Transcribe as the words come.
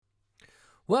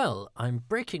Well, I'm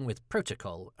breaking with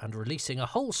protocol and releasing a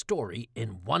whole story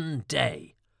in one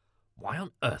day. Why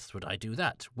on earth would I do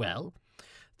that? Well,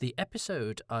 the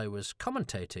episode I was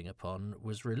commentating upon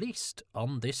was released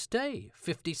on this day,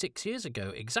 56 years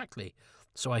ago exactly,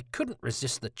 so I couldn't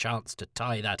resist the chance to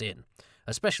tie that in,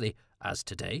 especially as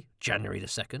today, January the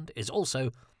 2nd, is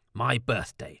also my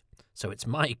birthday. So it's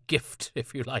my gift,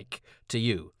 if you like, to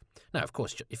you. Now, of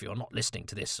course, if you're not listening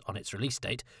to this on its release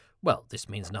date, well, this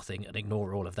means nothing and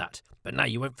ignore all of that. But now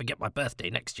you won't forget my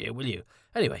birthday next year, will you?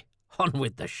 Anyway, on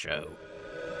with the show.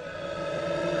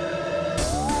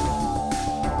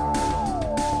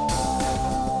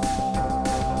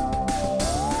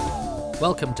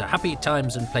 Welcome to Happy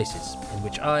Times and Places, in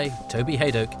which I, Toby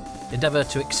Haydock, endeavour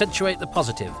to accentuate the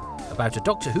positive about a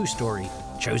Doctor Who story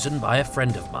chosen by a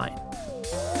friend of mine.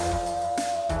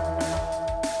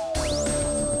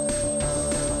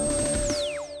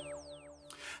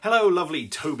 Hello, lovely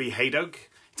Toby Haydock.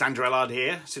 It's Andrew Ellard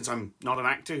here. Since I'm not an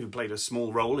actor who played a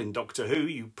small role in Doctor Who,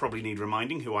 you probably need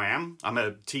reminding who I am. I'm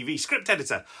a TV script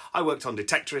editor. I worked on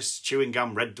Detectorists, Chewing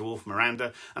Gum, Red Dwarf,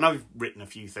 Miranda, and I've written a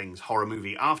few things. Horror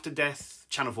movie After Death,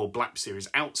 Channel 4 Black series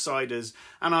Outsiders,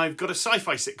 and I've got a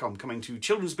sci-fi sitcom coming to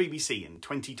Children's BBC in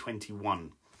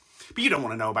 2021. But you don't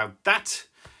want to know about that.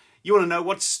 You want to know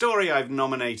what story I've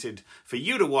nominated for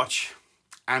you to watch,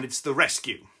 and it's The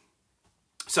Rescue.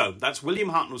 So, that's William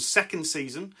Hartnell's second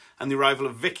season and the arrival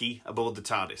of Vicky aboard the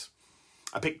TARDIS.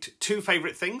 I picked two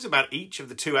favourite things about each of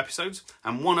the two episodes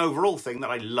and one overall thing that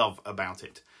I love about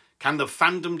it. Can the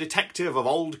fandom detective of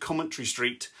Old Commentary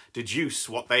Street deduce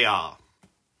what they are?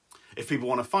 If people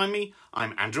want to find me,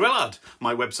 I'm Andrew Ellard.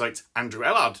 My website's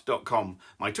andrewellard.com.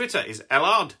 My Twitter is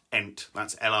EllardEnt.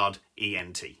 That's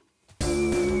Ellard-E-N-T.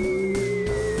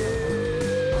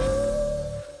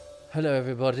 Hello,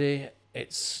 everybody.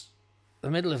 It's the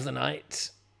middle of the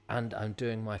night, and I'm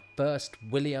doing my first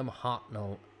William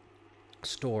Hartnell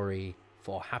story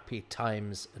for Happy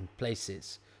Times and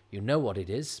Places. You know what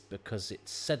it is, because it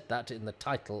said that in the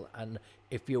title, and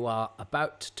if you are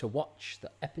about to watch the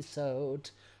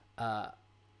episode,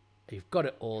 you've got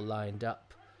it all lined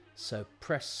up, so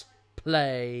press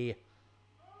play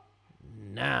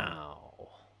now.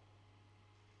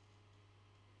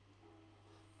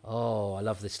 Oh, I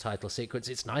love this title sequence.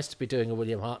 It's nice to be doing a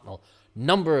William Hartnell.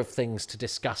 Number of things to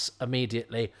discuss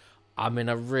immediately. I'm in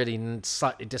a really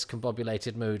slightly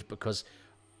discombobulated mood because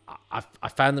I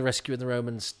found The Rescue in the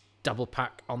Romans double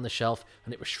pack on the shelf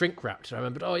and it was shrink wrapped. And I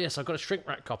remembered, oh yes, I've got a shrink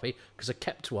wrap copy because I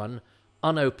kept one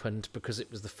unopened because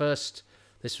this was the first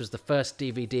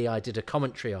DVD I did a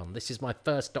commentary on. This is my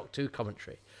first Doctor Who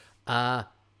commentary. And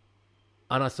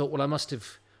I thought, well, I must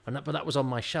have... but that was on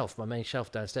my shelf, my main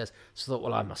shelf downstairs. So I thought,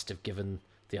 well, I must have given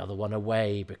the other one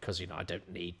away because, I don't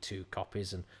need two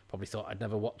copies, and probably thought I'd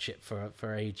never watch it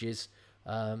for ages.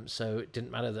 So it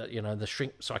didn't matter that, the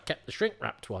shrink. So I kept the shrink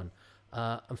wrapped one.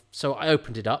 So I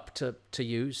opened it up to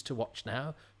use to watch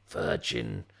now.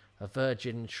 A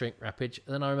virgin shrink wrappage.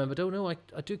 And then I remembered, oh no, I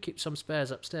do keep some spares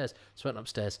upstairs. So I went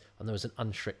upstairs and there was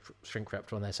an shrink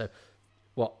wrapped one there. So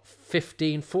what,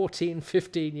 15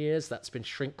 years that's been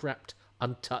shrink wrapped,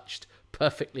 untouched,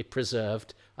 perfectly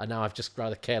preserved, and now I've just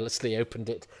rather carelessly opened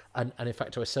it, and in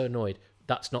fact I was so annoyed.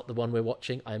 That's not the one we're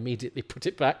watching. I immediately put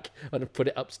it back and put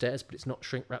it upstairs, but it's not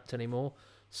shrink wrapped anymore.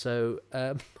 So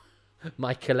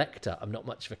my collector, I'm not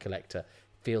much of a collector,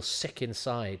 feels sick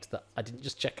inside that I didn't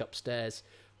just check upstairs,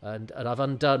 and I've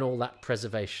undone all that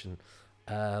preservation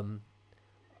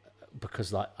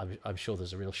because I'm sure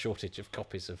there's a real shortage of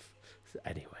copies of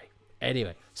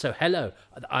Anyway, so hello.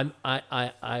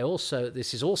 I also,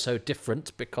 this is also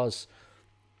different because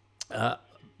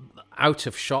out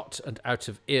of shot and out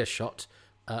of earshot,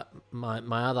 my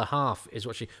other half is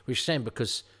watching. Which is a shame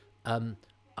because I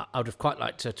would have quite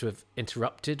liked to have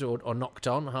interrupted or knocked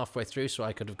on halfway through, so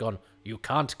I could have gone, "You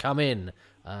can't come in,"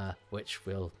 which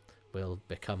will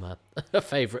become a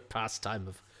favourite pastime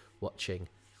of watching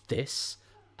this.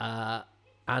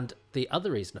 And the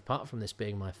other reason, apart from this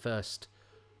being my first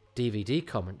DVD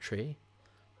commentary,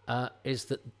 is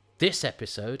that this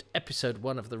episode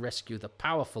 1 of The Rescue, The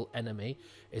Powerful Enemy,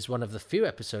 is one of the few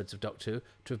episodes of Doctor Who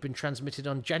to have been transmitted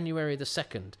on January the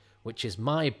 2nd, which is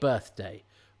my birthday,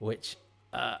 which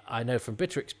I know from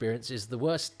bitter experience is the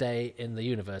worst day in the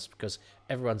universe because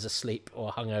everyone's asleep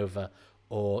or hungover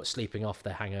or sleeping off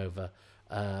their hangover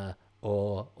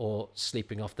or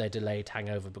sleeping off their delayed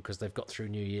hangover because they've got through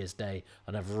New Year's Day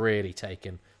and have really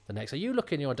taken the next. So you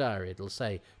look in your diary, it'll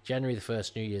say January the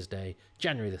 1st, New Year's Day,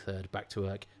 January the 3rd, back to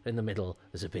work. In the middle,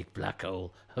 there's a big black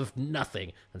hole of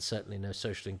nothing and certainly no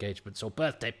social engagements or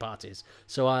birthday parties.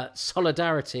 So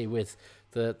solidarity with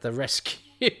the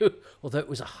rescue review, although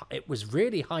it was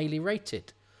really highly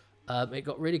rated. It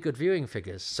got really good viewing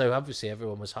figures, so obviously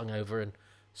everyone was hungover and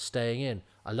staying in.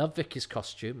 I love Vicky's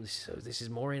costume. This is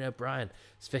Maureen O'Brien.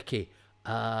 It's Vicky,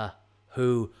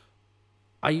 who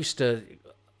I used to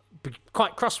be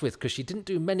quite cross with because she didn't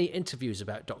do many interviews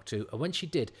about Doctor Who, and when she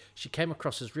did, she came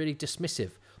across as really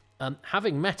dismissive.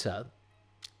 Having met her,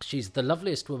 she's the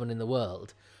loveliest woman in the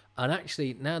world. And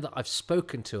actually, now that I've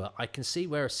spoken to her, I can see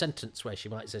where a sentence where she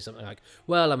might say something like,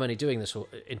 well, I'm only doing this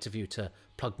interview to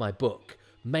plug my book,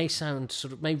 may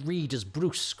read as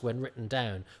brusque when written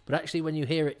down. But actually, when you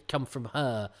hear it come from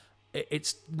her,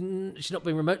 she's not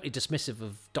being remotely dismissive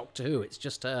of Doctor Who. It's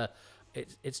just her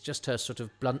sort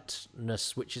of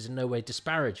bluntness, which is in no way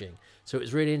disparaging. So it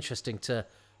was really interesting to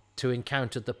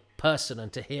encounter the person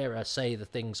and to hear her say the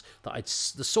things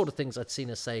the sort of things I'd seen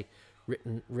her say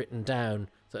written down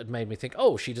that had made me think,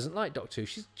 oh, she doesn't like Doctor Who.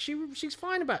 She's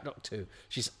fine about Doctor Who.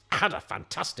 She's had a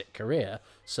fantastic career.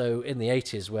 So in the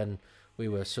 80s, when we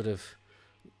were sort of,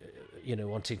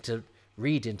 wanting to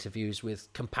read interviews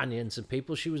with companions and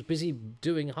people, she was busy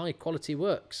doing high quality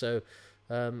work. So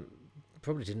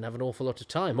probably didn't have an awful lot of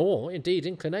time or indeed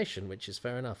inclination, which is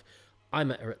fair enough. I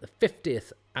met her at the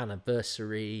 50th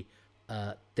anniversary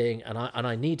thing, and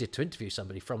I needed to interview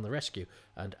somebody from the rescue,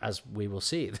 and as we will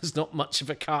see, there's not much of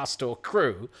a cast or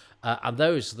crew, and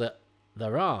those that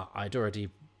there are I'd already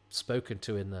spoken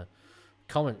to in the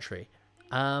commentary,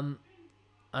 and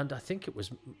I think it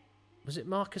was it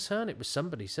Marcus Hearn? It was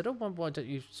somebody said, oh, why don't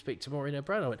you speak to Maureen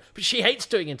O'Brien? I went, but she hates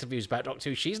doing interviews about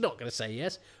Doctor Who, she's not going to say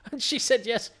yes. And she said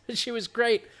yes, and she was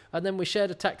great. And then we shared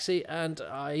a taxi, and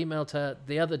I emailed her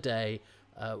the other day.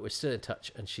 We're still in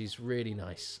touch, and she's really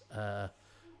nice.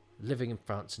 Living in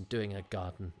France and doing her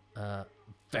garden.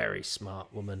 Very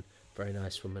smart woman, very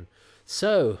nice woman.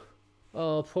 So,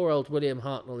 poor old William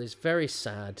Hartnell is very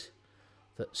sad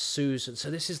that Susan... So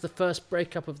this is the first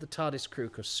breakup of the TARDIS crew,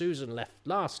 because Susan left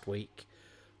last week.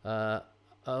 And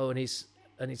he's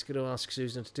going to ask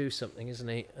Susan to do something, isn't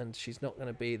he? And she's not going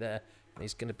to be there, and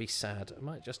he's going to be sad. I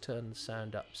might just turn the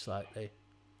sound up slightly.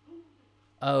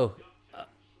 Oh,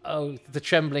 the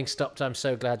trembling stopped. I'm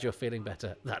so glad you're feeling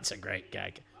better. That's a great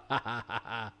gag.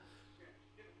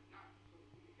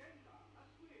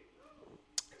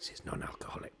 This is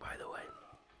non-alcoholic, by the way.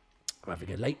 I'm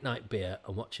having a late night beer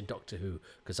and watching Doctor Who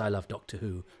because I love Doctor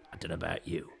Who. I don't know about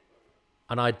you.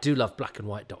 And I do love black and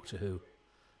white Doctor Who.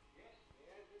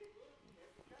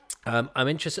 I'm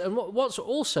interested. And what's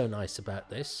also nice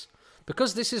about this,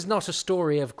 because this is not a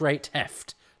story of great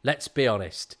heft, let's be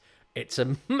honest. It's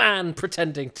a man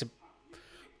pretending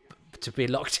to be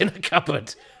locked in a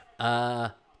cupboard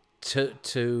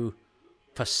to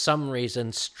for some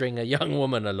reason string a young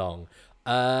woman along.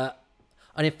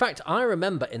 And in fact, I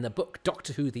remember in the book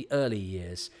Doctor Who: The Early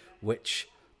Years, which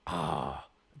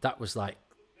that was like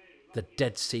the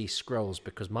Dead Sea Scrolls,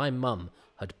 because my mum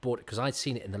had bought it because I'd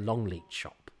seen it in the Longleat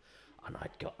shop, and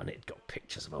it got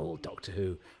pictures of old Doctor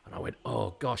Who, and I went,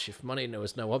 oh gosh, if money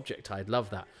was no object, I'd love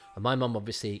that. And my mum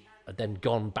obviously had then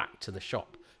gone back to the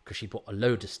shop because she bought a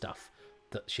load of stuff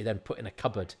that she then put in a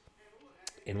cupboard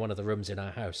in one of the rooms in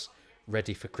our house,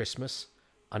 ready for Christmas.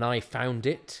 And I found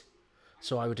it,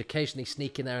 so I would occasionally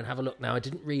sneak in there and have a look. Now, I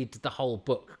didn't read the whole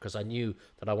book because I knew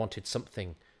that I wanted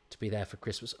something to be there for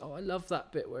Christmas. Oh, I love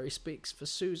that bit where he speaks for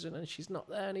Susan and she's not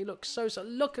there and he looks so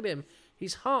look at him.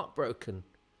 He's heartbroken.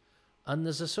 And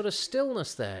there's a sort of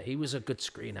stillness there. He was a good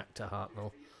screen actor,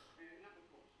 Hartnell.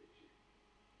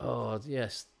 Oh,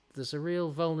 yes. There's a real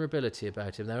vulnerability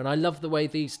about him there. And I love the way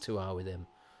these two are with him.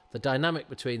 The dynamic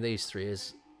between these three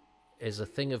is a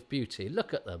thing of beauty.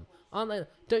 Look at them. Aren't they?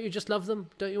 Don't you just love them?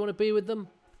 Don't you want to be with them?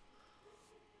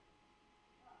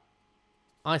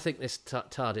 I think this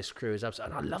TARDIS crew is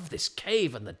absolutely... And I love this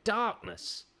cave and the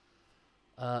darkness.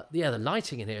 The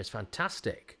lighting in here is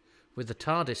fantastic, with the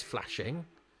TARDIS flashing.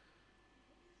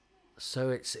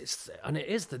 So it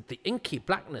is the inky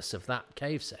blackness of that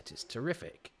cave set is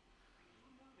terrific.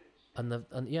 And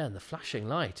the flashing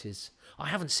light is... I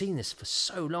haven't seen this for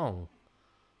so long.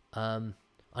 And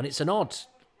it's an odd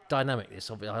dynamic, this.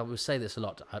 Obviously, I will say this a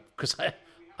lot, because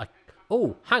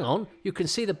oh, hang on. You can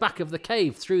see the back of the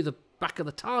cave through the back of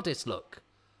the TARDIS, look.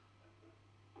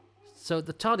 So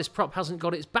the TARDIS prop hasn't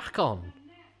got its back on.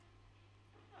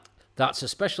 That's a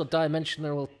special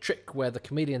dimensional trick where the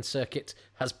chameleon circuit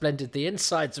has blended the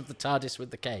insides of the TARDIS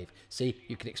with the cave. See,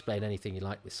 you can explain anything you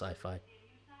like with sci-fi.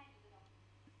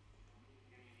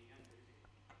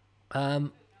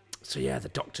 So yeah, the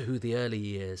Doctor Who: The Early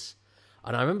Years.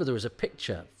 And I remember there was a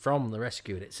picture from the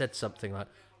rescue and it said something like,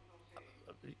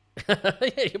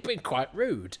 yeah, you're being quite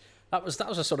rude. That was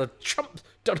a sort of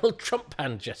Donald Trump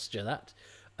hand gesture, that.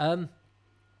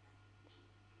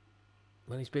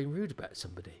 when he's being rude about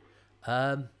somebody.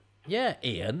 Yeah,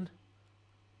 Ian.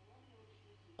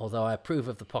 Although I approve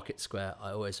of the pocket square,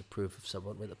 I always approve of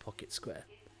someone with a pocket square.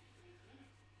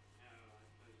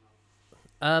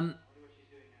 Yeah,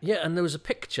 and there was a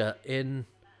picture in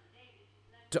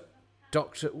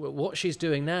Doctor. What she's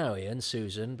doing now, Ian,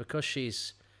 Susan, because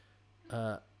she's.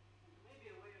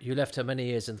 You left her many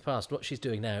years in the past. What she's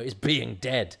doing now is being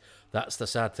dead. That's the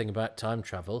sad thing about time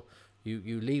travel.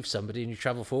 You leave somebody and you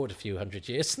travel forward a few hundred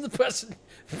years, and the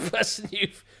person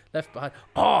you've left behind.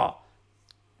 Oh,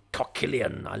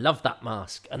 Coquillion! I love that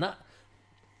mask, and and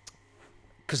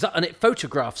it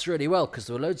photographs really well because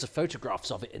there were loads of photographs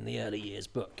of it in the early years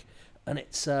book, and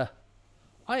it's I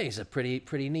think it's a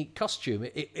pretty neat costume.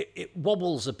 It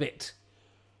wobbles a bit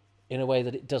in a way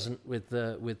that it doesn't with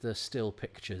the still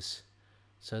pictures.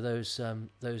 So those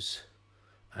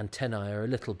antennae are a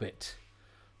little bit.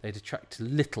 They detract a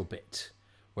little bit,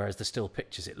 whereas the still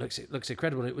pictures it looks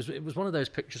incredible. It was one of those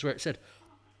pictures where it said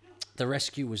the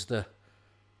rescue was the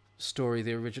story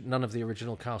none of the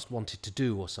original cast wanted to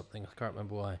do or something. I can't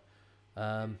remember why.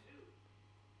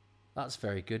 That's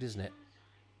very good, isn't it?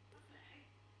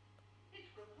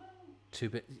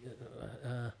 2-bit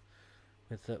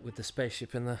with the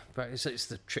spaceship in the back. It's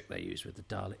the trick they use with the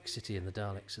Dalek City and the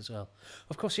Daleks as well.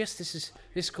 Of course, yes, this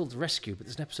is called The Rescue, but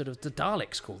there's an episode of the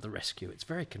Daleks called The Rescue. It's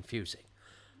very confusing.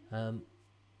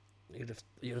 You'd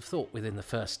have thought within the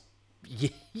first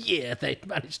year they'd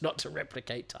managed not to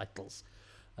replicate titles.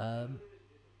 So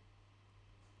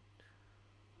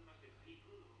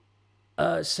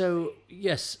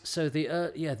the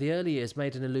early years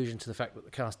made an allusion to the fact that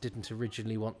the cast didn't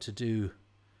originally want to do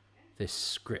this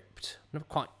script. Not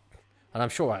quite, and I'm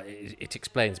sure it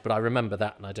explains, but I remember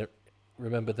that, and I don't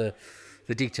remember the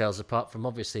details. Apart from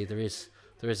obviously there is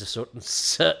a certain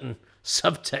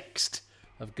subtext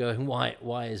of going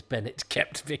why has Bennett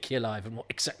kept Vicky alive, and what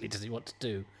exactly does he want to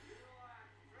do?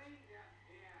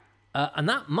 And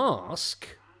that mask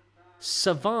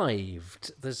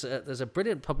survived. There's a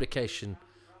brilliant publication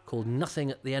called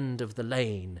Nothing at the End of the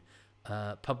Lane,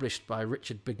 published by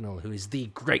Richard Bignell, who is the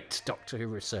great Doctor Who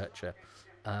researcher,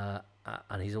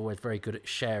 and he's always very good at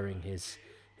sharing his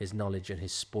knowledge and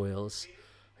his spoils.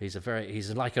 He's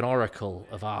like an oracle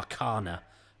of Arcana,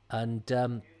 and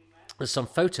there's some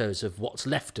photos of what's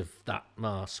left of that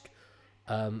mask,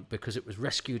 because it was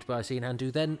rescued by Zenan,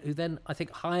 who then I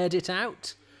think hired it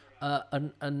out.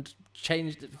 And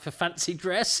changed it for fancy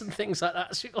dress and things like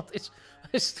that. So you got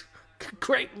this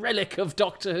great relic of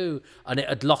Doctor Who, and it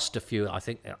had lost a few. I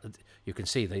think you can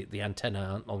see the antenna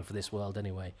aren't long for this world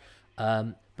anyway.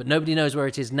 But nobody knows where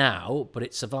it is now. But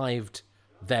it survived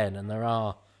then, and there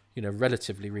are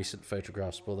relatively recent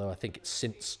photographs. Although I think it's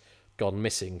since gone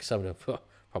missing. Some of them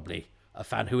probably a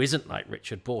fan who isn't like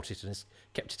Richard bought it and has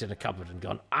kept it in a cupboard and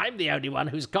gone, I'm the only one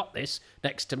who's got this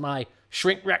next to my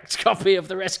shrink-wrapped copy of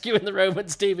The Rescue in the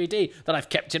Romans DVD that I've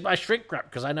kept in my shrink-wrap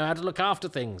because I know how to look after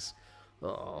things.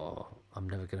 Oh, I'm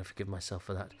never going to forgive myself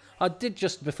for that. I did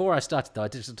just, before I started though, I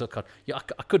did just look on,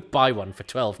 I could buy one for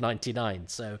 $12.99,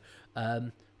 so,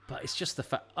 but it's just the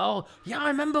fact, I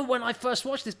remember when I first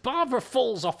watched this, Barbara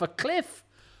falls off a cliff.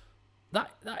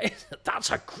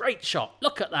 That's a great shot.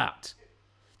 Look at that.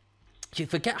 You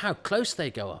forget how close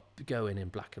they go in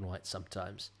black and white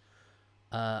sometimes,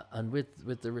 and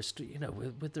with the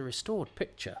restored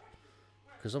picture,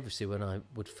 because obviously when I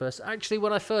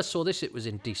first saw this, it was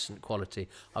in decent quality.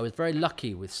 I was very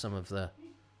lucky with some of the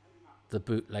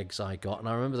bootlegs I got, and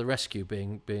I remember The Rescue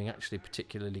being actually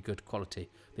particularly good quality.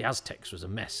 The Aztecs was a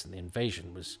mess, and the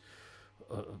Invasion was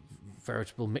a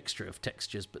veritable mixture of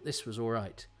textures, but this was all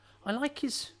right. I like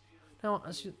his now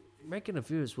as you. Regular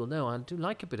viewers will know I do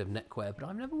like a bit of neckwear, but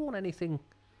I've never worn anything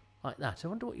like that. I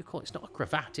wonder what you call it. It's not a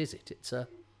cravat, is it? It's a...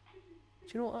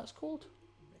 Do you know what that's called?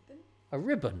 A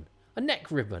ribbon. A neck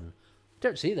ribbon.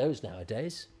 Don't see those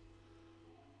nowadays.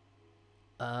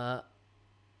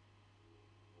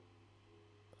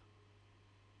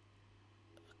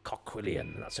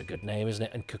 Coquillion. That's a good name, isn't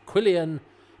it? And Coquillion...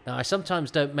 Now, I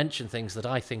sometimes don't mention things that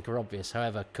I think are obvious.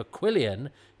 However, Coquillion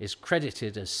is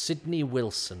credited as Sidney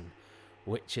Wilson,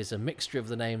 which is a mixture of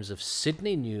the names of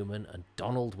Sidney Newman and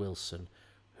Donald Wilson,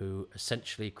 who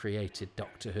essentially created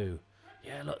Doctor Who.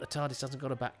 Yeah, look, the TARDIS hasn't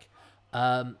got a back.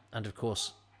 And of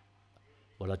course,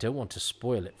 well, I don't want to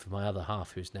spoil it for my other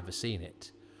half who's never seen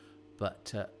it,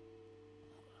 but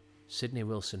Sidney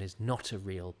Wilson is not a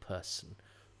real person,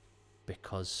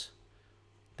 because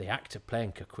the actor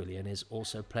playing Coquillion is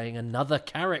also playing another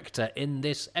character in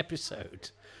this episode.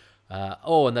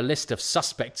 And the list of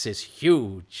suspects is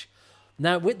huge.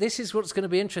 Now, this is what's going to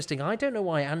be interesting. I don't know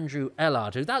why Andrew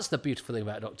Ellard, who that's the beautiful thing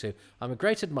about Doctor Who. I'm a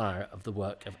great admirer of the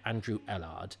work of Andrew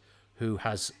Ellard, who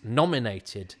has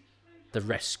nominated The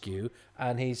Rescue,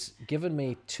 and he's given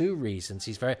me 2 reasons.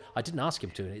 I didn't ask him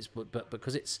to, but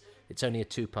because it's only a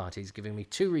 2-part, he's giving me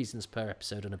 2 reasons per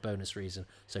episode and a bonus reason,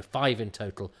 so 5 in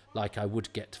total, like I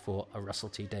would get for a Russell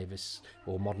T Davies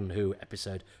or Modern Who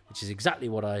episode, which is exactly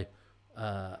what I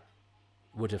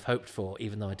would have hoped for,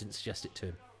 even though I didn't suggest it to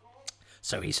him.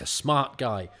 So he's a smart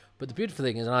guy. But the beautiful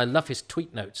thing is, and I love his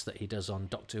tweet notes that he does on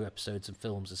Doctor Who episodes and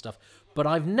films and stuff, but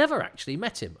I've never actually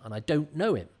met him, and I don't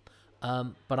know him.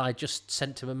 But I just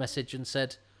sent him a message and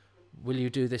said, will you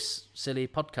do this silly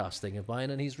podcast thing of mine?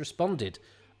 And he's responded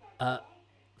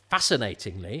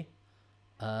fascinatingly.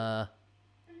 But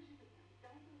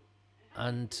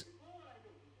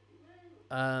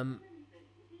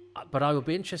I would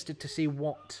be interested to see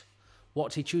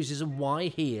what he chooses and why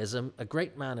he, as a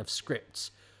great man of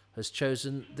scripts, has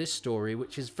chosen this story,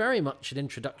 which is very much an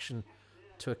introduction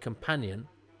to a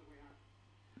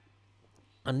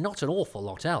and not an awful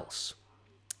lot else.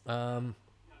 I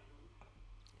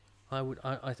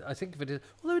think if it is,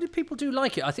 although people do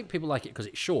like it, I think people like it because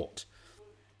it's short.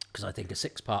 Because I think a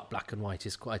 6-part black and white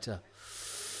is quite a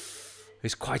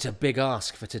big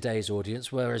ask for today's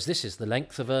audience. Whereas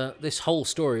this whole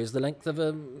story is the length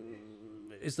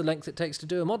it takes to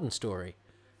do a modern story.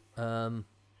 But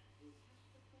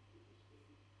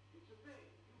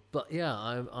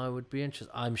yeah, I would be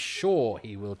interested. I'm sure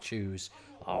he will choose.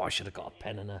 Oh, I should have got a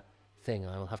pen and a thing.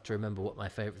 I will have to remember what my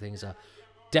favourite things are.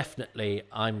 Definitely,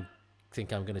 I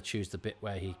think I'm going to choose the bit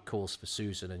where he calls for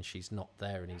Susan and she's not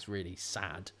there and he's really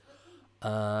sad.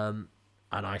 And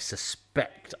I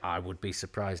suspect I would be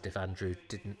surprised if Andrew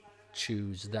didn't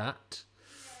choose that.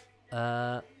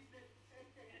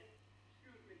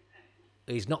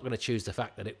 He's not going to choose the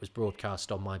fact that it was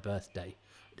broadcast on my birthday.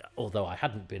 Although I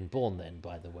hadn't been born then,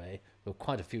 by the way. There were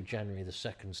quite a few January the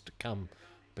 2nds to come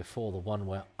before the one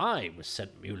where I was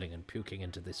sent mewling and puking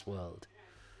into this world.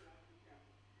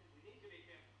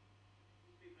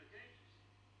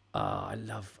 I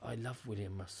love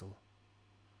William Russell.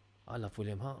 I love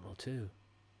William Hartnell too.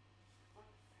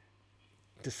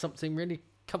 There's something really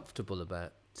comfortable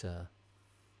about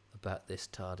this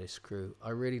TARDIS crew.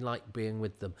 I really like being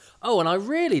with them. Oh, and I'll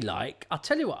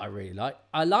tell you what I really like.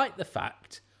 I like the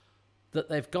fact that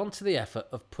they've gone to the effort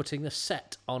of putting the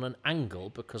set on an angle,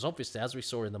 because obviously, as we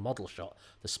saw in the model shot,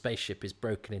 the spaceship is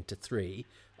broken into 3,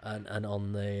 and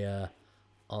on the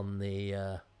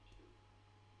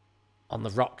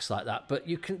rocks like that. But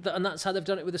you can, and that's how they've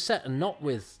done it with the set, and not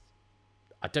with,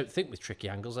 I don't think with tricky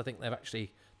angles. I think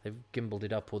they've gimbaled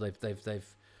it up, or they've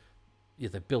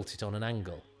built it on an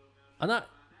angle, and that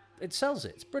it sells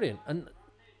it. It's brilliant, and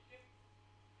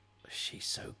she's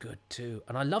so good too.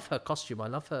 And I love her costume. I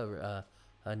love her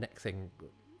neck thing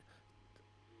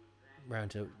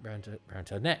round her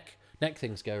neck. Neck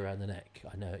things go around the neck.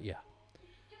 I know, yeah.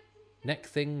 Neck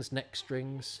things, neck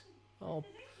strings. Oh,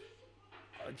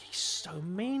 he's so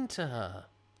mean to her.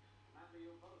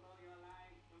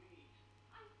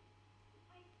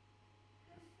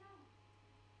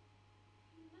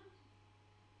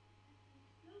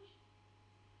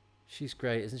 She's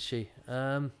great, isn't she?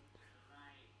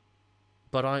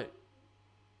 But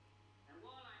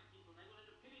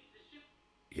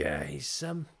yeah, he's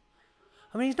I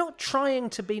mean, he's not trying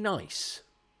to be nice,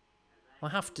 I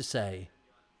have to say.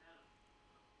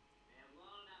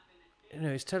 You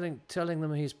know, he's telling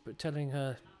them, he's telling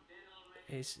her,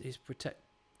 he's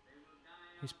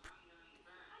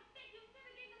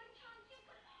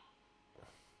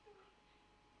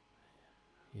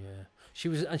yeah. She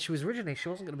was originally, she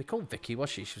wasn't going to be called Vicky, was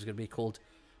she? She was going to be called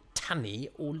Tanny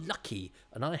or Lucky.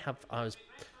 And I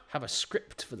have a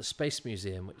script for the Space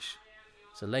Museum, which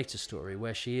is a later story,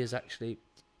 where she is actually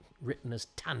written as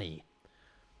Tanny.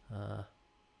 I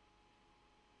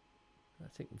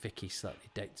think Vicky slightly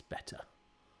dates better.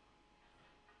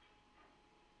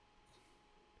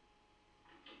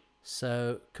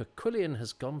 So Kerkullian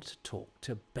has gone to talk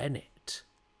to Bennett.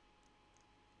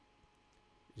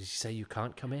 Did you say you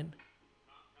can't come in?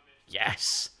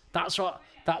 Yes, that's what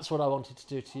I wanted to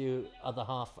do to you. Other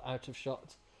half out of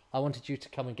shot. I wanted you to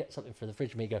come and get something from the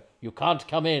fridge. And me go, you can't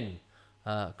come in,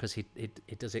 because he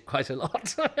does it quite a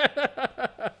lot.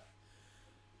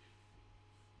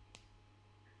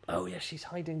 Oh yeah, she's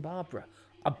hiding Barbara.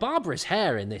 Barbara's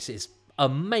hair in this is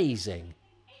amazing.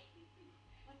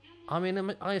 I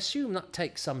mean, I assume that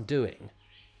takes some doing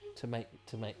to make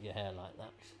your hair like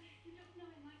that.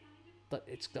 But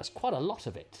that's quite a lot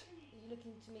of it. Are you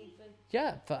looking to me for?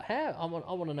 Yeah, for hair. I want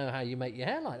to know how you make your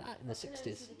hair like that in the 60s.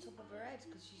 The top of her head. red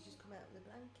because she's just come out of the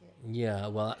blanket. Yeah,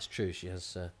 well, that's true. She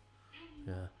has,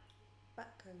 yeah,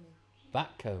 Back combing.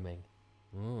 back combing.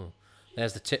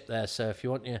 There's the tip there. So if you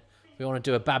want to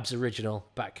do a Babs original,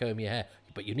 back comb your hair,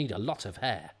 but you need a lot of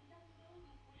hair.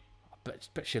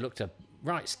 But she looked a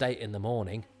right state in the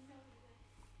morning.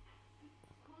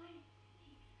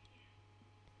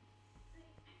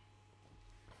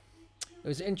 It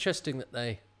was interesting that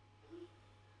they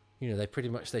pretty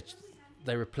much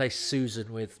they replaced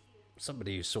Susan with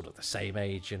somebody who's sort of the same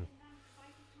age, and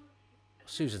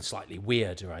Susan's slightly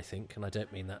weirder, I think, and I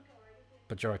don't mean that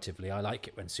pejoratively. I like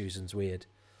it when Susan's weird.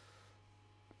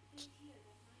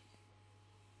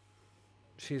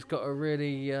 She's got a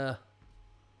really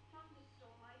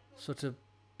sort of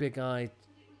big-eyed,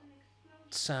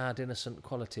 sad, innocent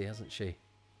quality, hasn't she?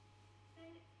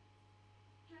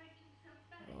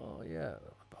 Oh, yeah.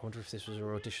 I wonder if this was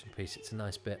her audition piece. It's a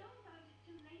nice bit.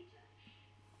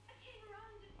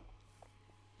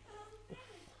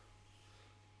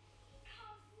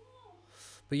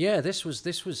 But yeah, this was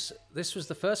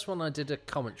the first one I did a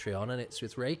commentary on, and it's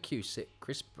with Ray Cusick,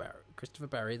 Christopher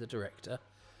Barry, the director,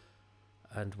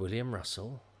 and William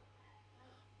Russell.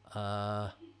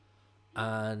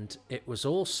 And it was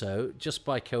also, just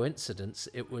by coincidence,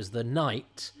 it was the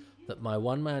night that my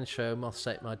one-man show, Moths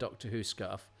Ate My Doctor Who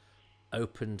Scarf,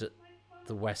 opened at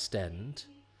the West End.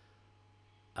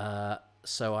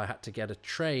 So I had to get a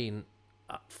train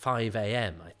at 5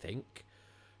 a.m, I think,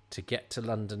 to get to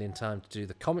London in time to do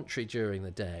the commentary during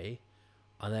the day.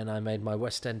 And then I made my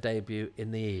West End debut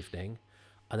in the evening.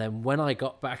 And then when I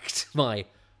got back to my,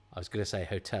 I was going to say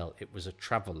hotel, it was a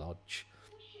Travelodge,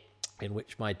 in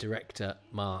which my director,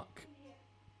 Mark,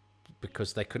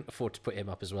 because they couldn't afford to put him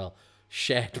up as well,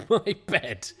 shared my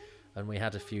bed, and we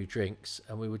had a few drinks,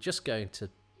 and we were just going to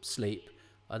sleep,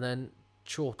 and then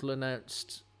Chortle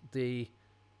announced the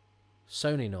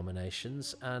Sony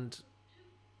nominations, and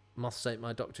Moths Ate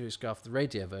My Doctor Who Scarf, the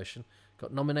radio version,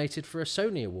 got nominated for a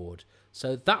Sony award.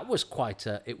 So that was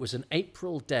it was an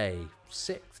April day,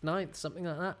 6th, 9th, something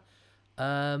like that.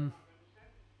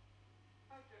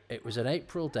 It was an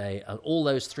April day, and all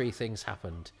those three things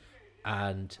happened,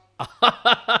 and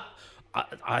I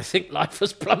think life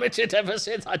has plummeted ever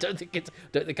since. I don't think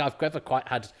I've ever quite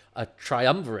had a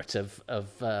triumvirate of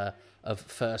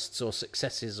firsts or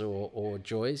successes or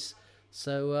joys.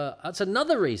 So that's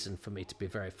another reason for me to be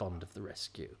very fond of The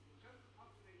Rescue.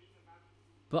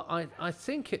 But I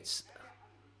can't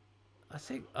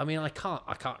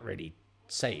really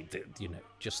say that,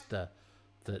 just the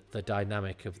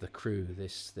dynamic of the crew,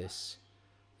 this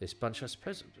bunch, I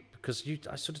suppose, because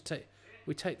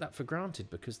we take that for granted,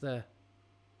 because they're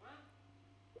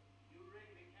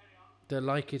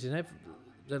like it in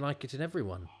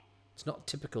everyone. It's not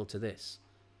typical to this,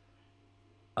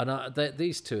 and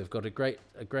these two have got a great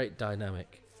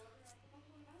dynamic,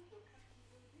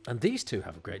 and these two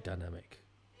have a great dynamic.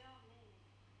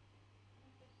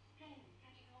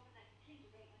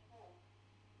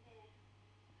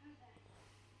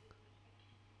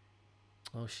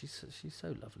 Oh, she's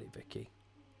so lovely, Vicky.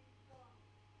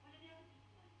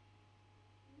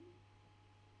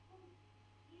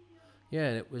 Yeah,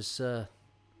 and it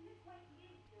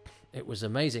was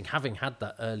amazing having had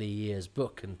that early years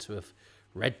book and to have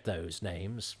read those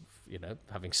names,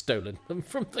 having stolen them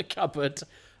from the cupboard,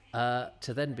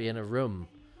 to then be in a room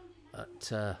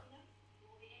at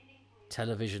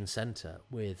Television Centre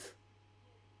with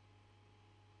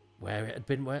where it had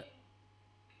been.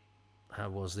 How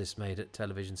was this made at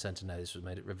Television Centre? No, this was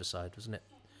made at Riverside, wasn't it?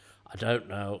 I don't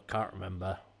know. Can't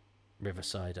remember.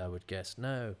 Riverside, I would guess.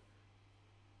 No.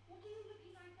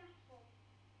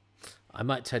 I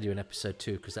might tell you in episode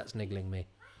 2 because that's niggling me.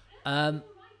 There's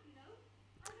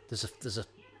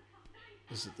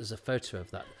a photo of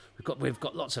that. We've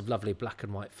got lots of lovely black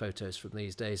and white photos from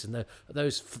these days, and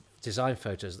those design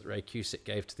photos that Ray Cusick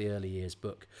gave to the early years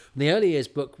book. And the early years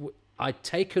book I'd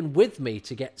taken with me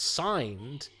to get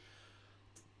signed.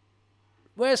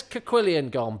 Where's Caquillian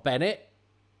gone, Bennett?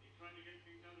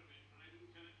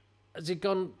 Has he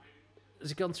gone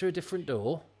through a different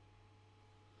door?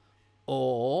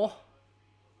 Or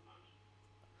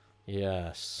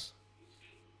yes,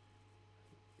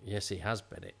 he has,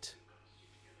 Bennett,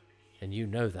 and you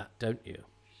know that, don't you?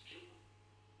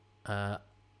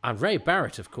 And Ray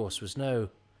Barrett, of course, was no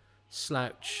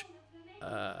slouch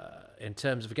in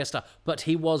terms of a guest star, but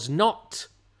he was not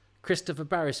Christopher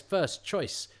Barry's first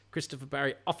choice. Christopher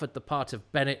Barry offered the part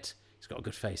of Bennett. He's got a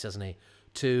good face, hasn't he?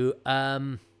 To he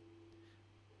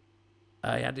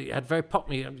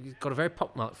got a very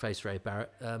pockmarked face, Ray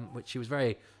Barrett, which he was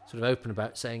very sort of open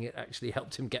about, saying it actually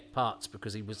helped him get parts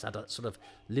because he had a sort of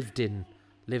lived in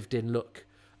look.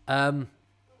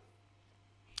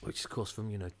 Which, of course,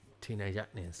 from teenage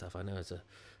acne and stuff, I know as a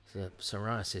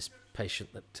psoriasis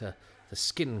patient that the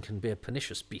skin can be a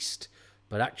pernicious beast,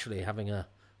 but actually having a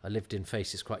lived-in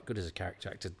face is quite good as a character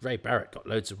actor. Ray Barrett got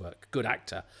loads of work, good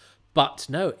actor, but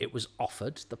no,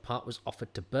 the part was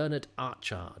offered to Bernard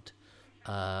Archard,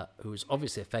 who was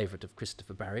obviously a favourite of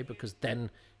Christopher Barry, because then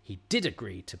he did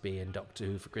agree to be in Doctor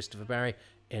Who for Christopher Barry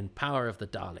in Power of the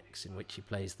Daleks, in which he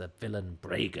plays the villain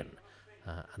Bragan,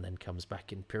 and then comes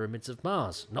back in Pyramids of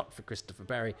Mars, not for Christopher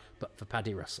Barry, but for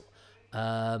Paddy Russell.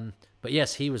 But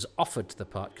yes, he was offered the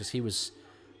part because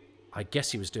I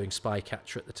guess he was doing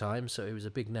Spycatcher at the time, so he was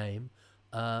a big name,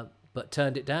 but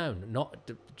turned it down.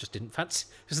 Just didn't fancy.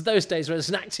 Because those days where as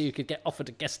an actor you could get offered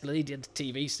a guest lead in a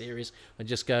TV series and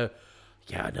just go,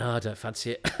 yeah, no, I don't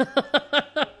fancy it.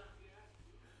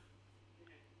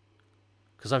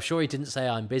 Because I'm sure he didn't say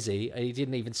I'm busy, and he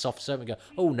didn't even soft serve and go,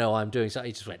 oh no, I'm doing something.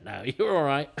 He just went, no, you're all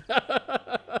right.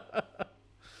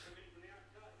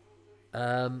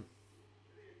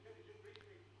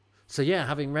 So yeah,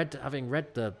 having read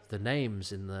the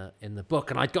names in the book,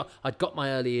 and I'd got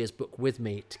my early years book with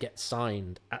me to get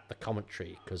signed at the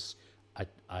commentary because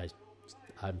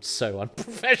I'm so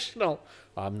unprofessional.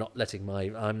 I'm not letting my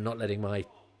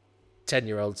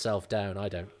 10-year-old self down. I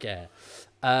don't care.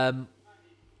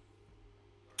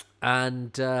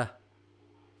 And so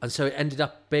it ended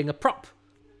up being a prop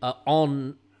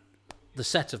on the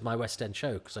set of my West End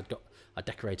show because I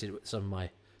decorated it with some of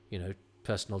my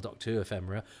personal Doctor Who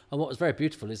ephemera. And what was very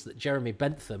beautiful is that Jeremy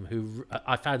Bentham, who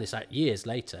I found this out years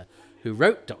later, who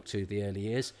wrote Doctor Who the early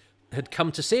years, had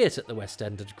come to see it at the West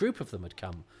End, and a group of them had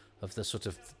come, of the sort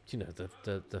of the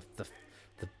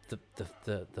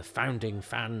founding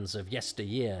fans of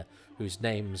yesteryear, whose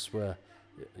names were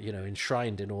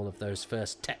enshrined in all of those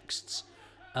first texts,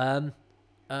 and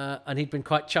he'd been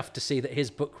quite chuffed to see that his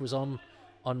book was on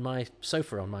my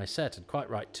sofa on my set, and quite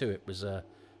right too. It was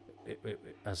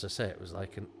as I say, it was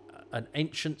like an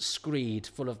ancient screed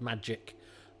full of magic.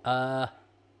 I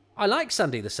like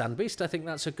Sandy the Sandbeast. I think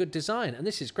that's a good design, and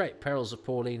this is great. Perils of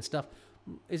Pauline stuff.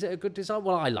 Is it a good design?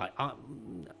 Well,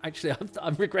 actually,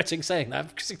 I'm regretting saying that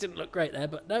because it didn't look great there.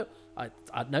 But no,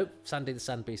 no, Sandy the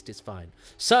Sandbeast is fine.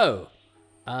 So,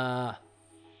 Caquilian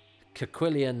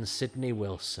Sidney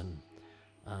Wilson.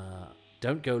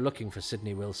 Don't go looking for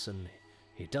Sidney Wilson.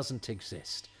 He doesn't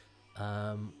exist.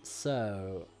 That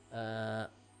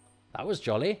was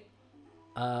jolly.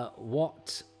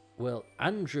 What will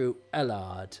Andrew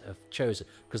Ellard have chosen?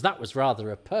 Because that was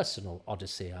rather a personal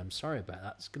odyssey. I'm sorry about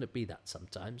that. It's going to be that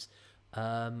sometimes.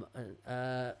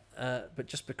 But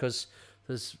just because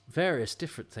there's various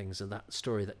different things in that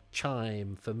story that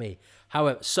chime for me.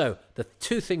 However, so the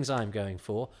two things I'm going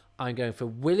for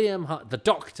William Hart, the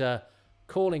Doctor,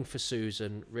 calling for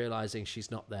Susan, realising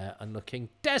she's not there and looking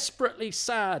desperately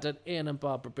sad, and Ian and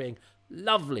Barbara being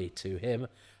lovely to him.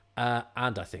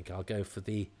 And I think I'll go for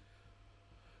the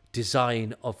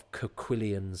design of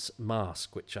Caquilian's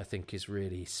mask, which I think is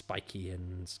really spiky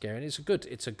and scary. And it's a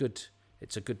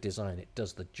good design. It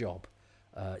does the job.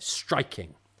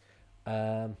 Striking.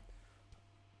 I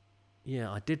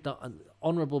did that.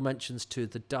 Honourable mentions to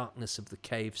the darkness of the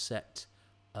cave set,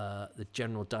 the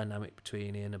general dynamic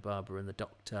between Ian and Barbara and the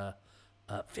Doctor,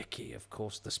 Vicky, of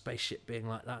course, the spaceship being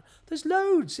like that. There's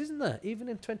loads, isn't there? Even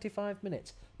in 25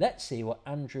 minutes. Let's see what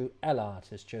Andrew Ellard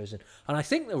has chosen. And I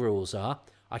think the rules are,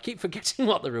 I keep forgetting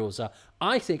what the rules are.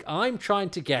 I think I'm trying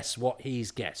to guess what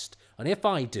he's guessed. And if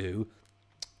I do,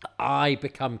 I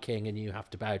become king and you have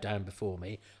to bow down before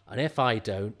me. And if I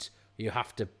don't, you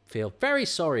have to feel very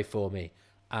sorry for me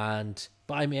and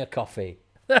buy me a coffee.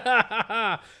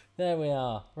 There we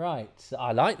are. Right.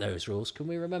 I like those rules. Can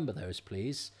we remember those,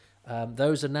 please?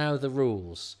 Those are now the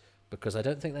rules, because I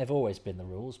don't think they've always been the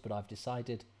rules, but I've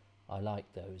decided I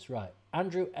like those. Right.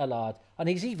 Andrew Ellard, and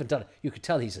he's even done it. You could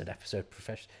tell he's an episode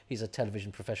professional. He's a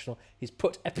television professional. He's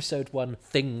put episode 1,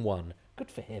 thing 1.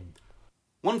 Good for him.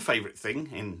 One favourite thing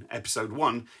in episode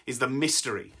 1 is the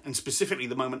mystery, and specifically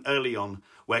the moment early on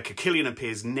where Caquilian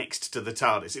appears next to the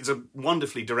TARDIS. It's a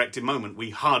wonderfully directed moment. We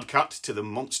hard cut to the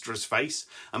monstrous face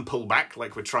and pull back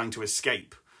like we're trying to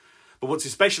escape. But what's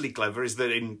especially clever is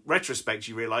that in retrospect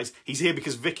you realise he's here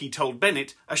because Vicky told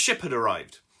Bennett a ship had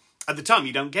arrived. At the time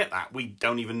you don't get that. We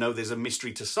don't even know there's a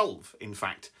mystery to solve, in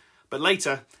fact. But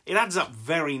later, it adds up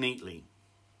very neatly.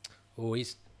 Oh,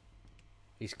 he's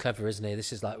clever, isn't he?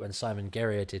 This is like when Simon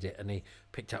Guerrier did it and he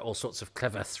picked out all sorts of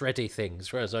clever thready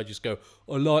things, whereas I just go,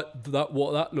 I like that,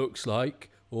 what that looks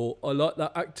like, or I like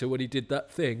that actor when he did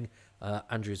that thing.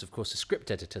 Andrew's, of course, a script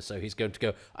editor, so he's going to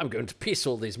go, I'm going to piece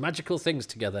all these magical things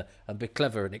together and be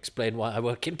clever and explain why I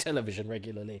work in television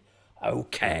regularly.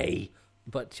 Okay,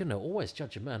 But, always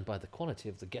judge a man by the quality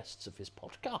of the guests of his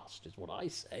podcast, is what I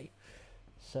say.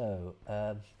 So,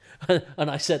 and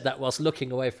I said that whilst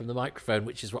looking away from the microphone,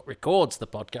 which is what records the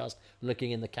podcast,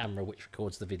 looking in the camera, which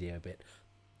records the video bit.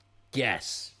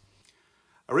 Yes.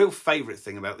 A real favourite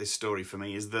thing about this story for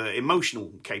me is the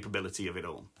emotional capability of it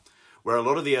all. Where a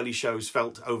lot of the early shows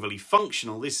felt overly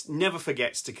functional, this never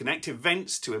forgets to connect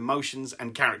events to emotions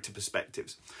and character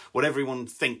perspectives. What everyone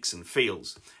thinks and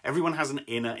feels. Everyone has an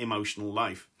inner emotional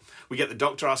life. We get the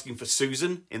Doctor asking for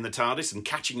Susan in the TARDIS and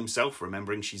catching himself,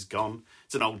 remembering she's gone.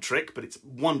 It's an old trick, but it's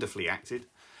wonderfully acted.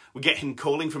 We get him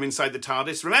calling from inside the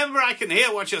TARDIS, "Remember, I can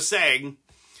hear what you're saying."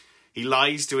 He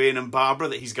lies to Ian and Barbara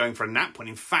that he's going for a nap, when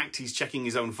in fact he's checking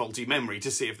his own faulty memory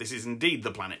to see if this is indeed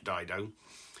the planet Dido.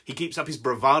 He keeps up his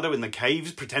bravado in the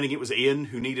caves, pretending it was Ian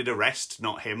who needed a rest,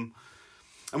 not him.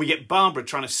 And we get Barbara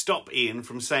trying to stop Ian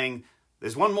from saying,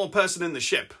 "There's one more person in the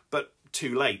ship," but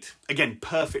too late. Again,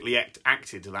 perfectly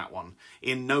acted, that one.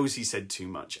 Ian knows he said too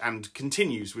much and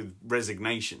continues with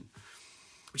resignation.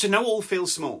 Which I know all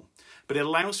feels small, but it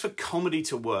allows for comedy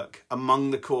to work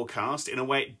among the core cast in a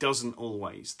way it doesn't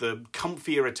always. The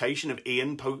comfy irritation of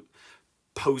Ian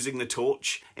posing the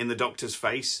torch in the Doctor's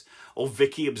face, or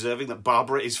Vicky observing that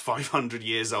Barbara is 500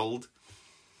 years old.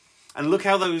 And look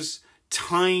how those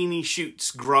tiny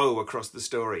shoots grow across the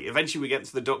story. Eventually we get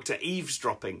to the Doctor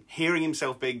eavesdropping, hearing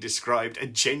himself being described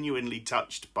and genuinely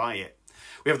touched by it.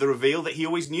 We have the reveal that he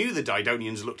always knew the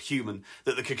Didonians looked human,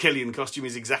 that the Kikilian costume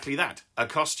is exactly that, a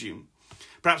costume.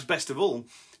 Perhaps best of all,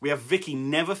 we have Vicky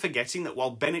never forgetting that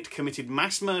while Bennett committed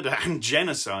mass murder and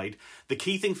genocide, the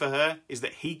key thing for her is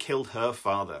that he killed her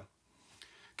father.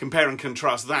 Compare and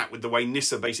contrast that with the way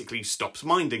Nyssa basically stops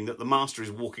minding that the Master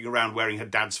is walking around wearing her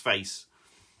dad's face.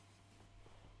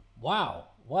 Wow.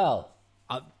 Well,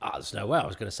 there's no way I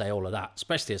was going to say all of that,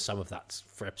 especially as some of that's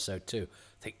for episode 2.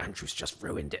 I think Andrew's just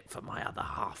ruined it for my other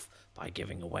half by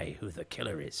giving away who the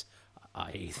killer is,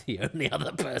 i.e. the only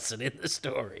other person in the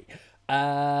story.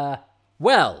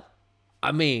 Well,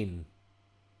 I mean,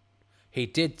 he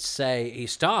did say he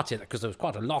started, because there was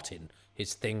quite a lot in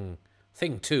his thing.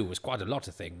 Thing 2 was quite a lot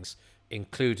of things,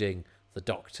 including the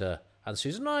Doctor and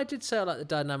Susan. No, I did say I like the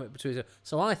dynamic between them.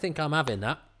 So I think I'm having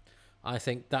that. I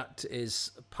think that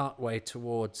is part way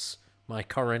towards my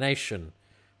coronation.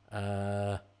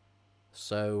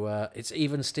 So it's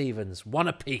even Stevens, one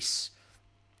apiece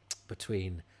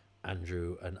between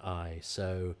Andrew and I.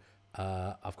 So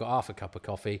I've got half a cup of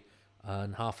coffee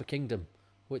and half a kingdom,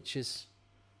 which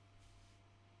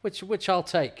I'll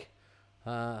take.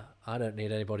 I don't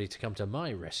need anybody to come to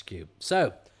my rescue.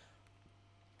 So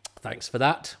thanks for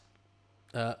that.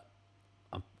 I'm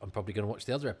probably going to watch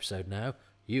the other episode now.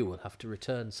 You will have to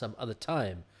return some other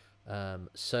time.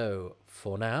 So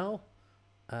for now,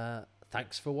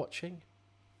 thanks for watching.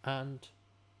 And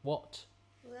what?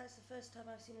 Well, that's the first time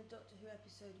I've seen a Doctor Who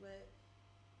episode where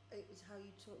it was how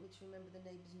you taught me to remember the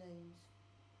neighbours' names.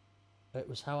 It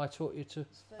was how I taught you to...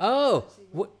 It's the first Oh, time I've seen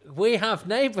one. we have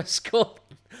neighbours called...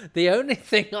 The only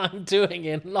thing I'm doing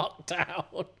in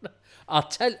lockdown...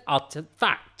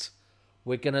 fact,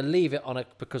 we're going to leave it on a...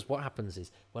 Because what happens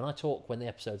is, when I talk when the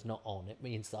episode's not on, it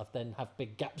means that I then have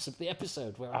big gaps of the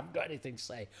episode where I haven't got anything to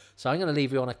say. So I'm going to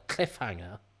leave you on a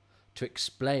cliffhanger to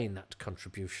explain that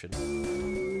contribution.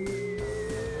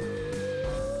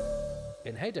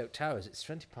 In Haydock Towers, it's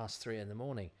 3:20 in the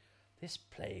morning. This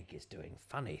plague is doing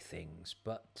funny things,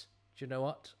 but do you know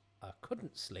what? I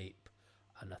couldn't sleep,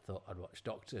 and I thought I'd watch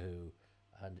Doctor Who,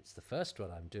 and it's the first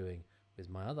one I'm doing with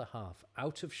my other half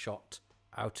out of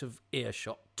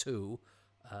earshot too.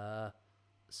 I have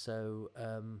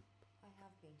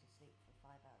been to sleep for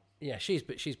 5 hours. Yeah, she's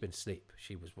been asleep.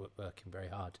 She was working very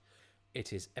hard.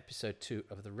 It is episode 2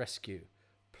 of The Rescue.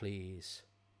 Please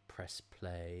press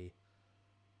play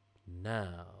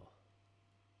now.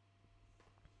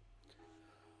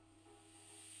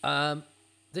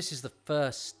 This is the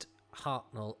first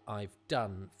Hartnell I've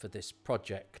done for this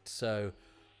project, so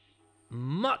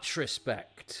much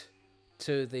respect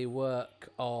to the work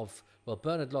of... Well,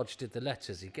 Bernard Lodge did the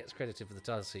letters. He gets credited for the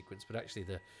title sequence, but actually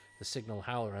the signal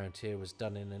howl around here was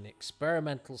done in an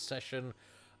experimental session.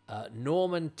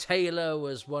 Norman Taylor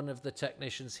was one of the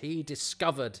technicians. He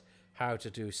discovered how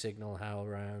to do signal howl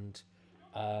round.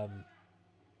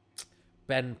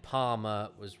 Ben Palmer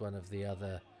was one of the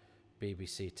other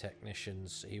BBC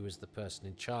technicians. He was the person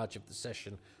in charge of the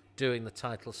session doing the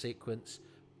title sequence.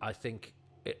 I think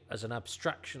as an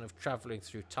abstraction of travelling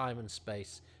through time and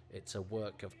space, it's a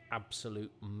work of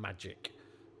absolute magic,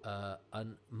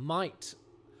 and might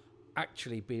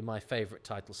actually be my favourite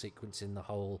title sequence in the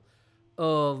whole.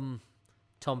 Tom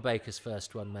Baker's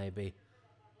first one, maybe,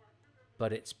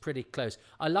 but it's pretty close.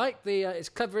 I like the. It's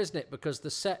clever, isn't it? Because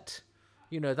the set,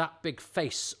 that big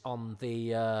face on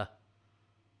the. I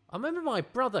remember my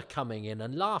brother coming in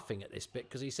and laughing at this bit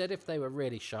because he said if they were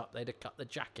really sharp, they'd have cut the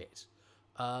jacket.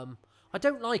 I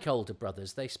don't like older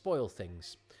brothers; they spoil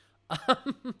things.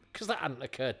 Because that hadn't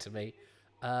occurred to me.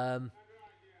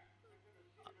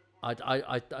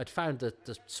 I'd found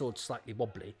the sword slightly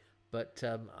wobbly, but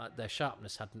their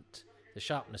sharpness hadn't. The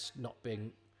sharpness not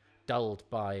being dulled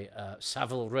by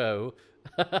Savile Row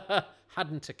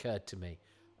hadn't occurred to me.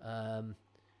 But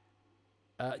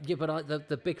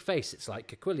the big face, it's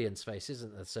like Aquilian's face,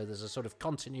 isn't there? So there's a sort of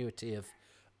continuity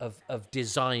of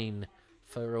design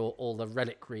for all the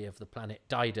reliquary of the planet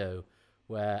Dido,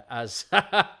 whereas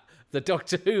the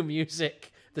Doctor Who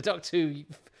music, the Doctor Who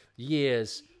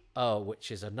years,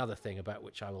 which is another thing about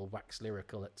which I will wax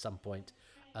lyrical at some point,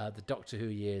 the Doctor Who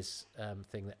years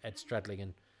thing that Ed Stradling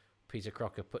and Peter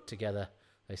Crocker put together.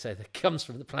 They say that comes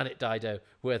from the planet Dido,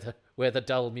 where the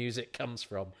dull music comes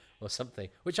from, or something,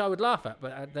 which I would laugh at,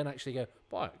 but I'd then actually go,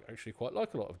 I actually quite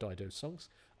like a lot of Dido's songs.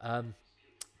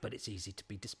 But it's easy to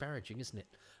be disparaging, isn't it?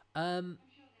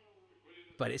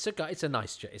 But it's a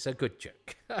nice joke. It's a good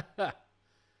joke.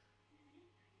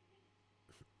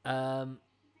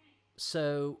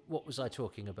 So what was I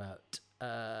talking about?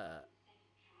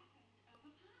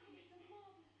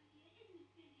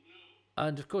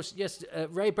 And of course, yes,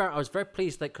 Ray Barrett, I was very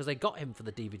pleased that because they got him for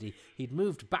the DVD. He'd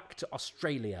moved back to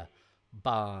Australia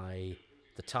by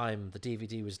the time the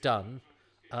DVD was done.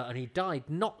 And he died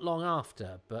not long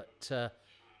after. But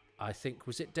I think,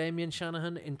 was it Damien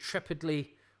Shanahan,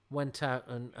 intrepidly went out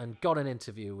and got an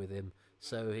interview with him.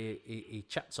 So he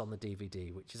chats on the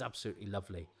DVD, which is absolutely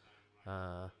lovely.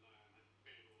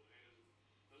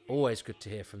 Always good to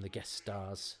hear from the guest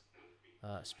stars,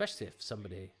 especially if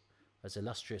somebody as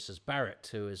illustrious as Barrett,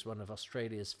 who is one of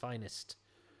Australia's finest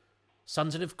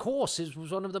sons, and of course he was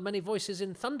one of the many voices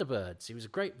in Thunderbirds. He was a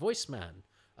great voice man,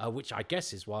 which I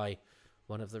guess is why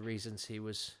one of the reasons he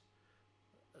was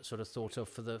sort of thought of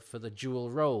for the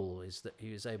dual role is that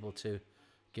he was able to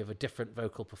give a different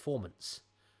vocal performance.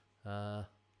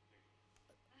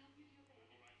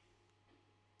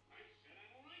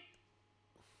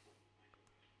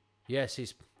 Yes,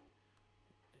 he's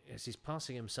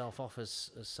passing himself off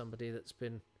as somebody that's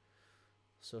been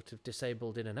sort of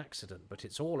disabled in an accident, but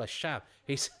it's all a sham.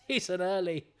 He's an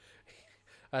early,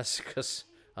 because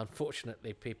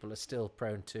unfortunately people are still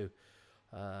prone to,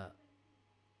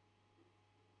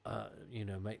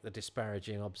 make the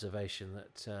disparaging observation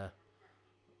that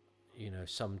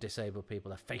some disabled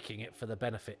people are faking it for the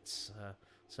benefits.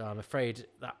 So I'm afraid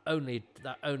that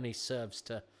only serves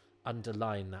to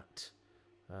underline that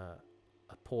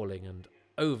appalling and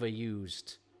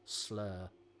overused slur.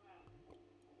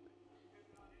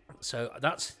 So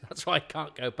that's why I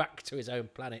can't go back to his own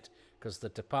planet, because the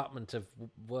Department of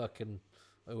Work and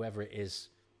whoever it is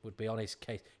would be on his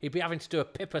case. He'd be having to do a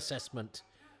PIP assessment.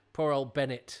 Poor old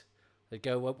Bennett. They'd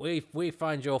go, well, we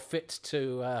find you're fit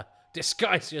to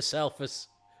disguise yourself as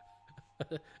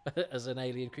as an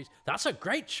alien creature. That's a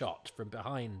great shot from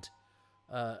behind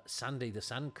Sandy the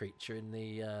Sand Creature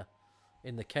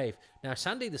in the cave. Now,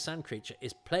 Sandy the Sand Creature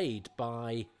is played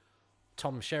by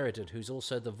Tom Sheridan, who's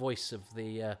also the voice of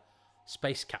the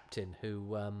space captain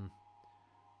who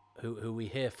we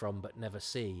hear from but never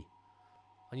see.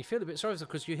 And you feel a bit sorry for them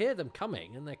because you hear them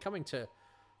coming, and they're coming to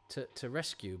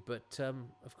rescue. But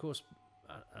of course,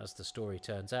 as the story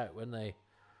turns out, when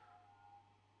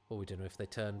we don't know if they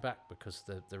turn back because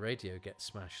the radio gets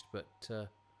smashed. But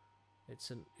it's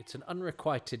an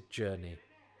unrequited journey.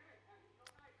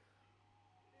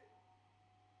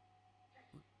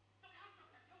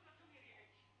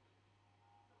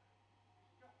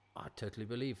 I totally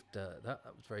believed that. That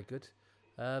was very good.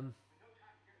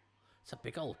 It's a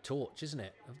big old torch, isn't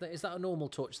it? Is that a normal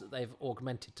torch that they've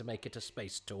augmented to make it a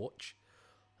space torch?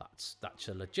 That's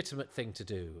a legitimate thing to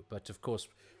do. But of course,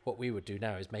 what we would do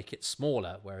now is make it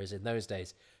smaller, whereas in those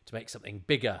days, to make something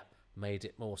bigger made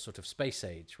it more sort of space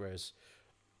age. Whereas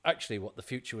actually what the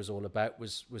future was all about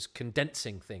was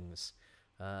condensing things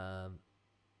from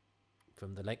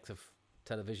the length of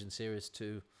television series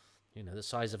to, the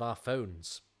size of our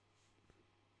phones.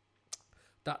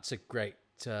 That's a great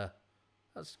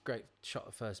shot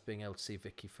of first being able to see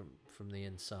Vicky from the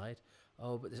inside.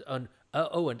 Oh, but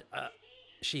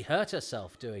she hurt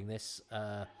herself doing this.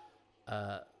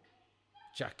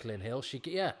 Jacqueline Hill.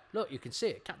 Look, you can see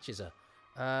it catches her.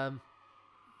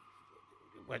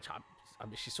 Which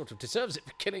she sort of deserves it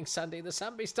for killing Sandy the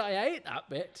Sand Beast. I hate that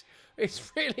bit.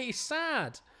 It's really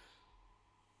sad.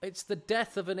 It's the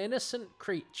death of an innocent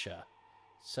creature.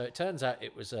 So it turns out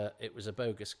it was a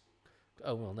bogus.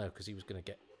 Oh well, no, because he was going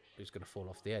to fall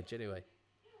off the edge anyway.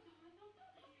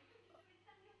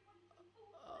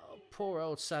 Oh, poor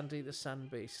old Sandy the Sand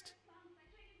Beast.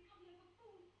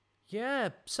 Yeah,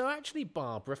 so actually,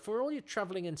 Barbara, for all you're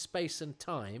travelling in space and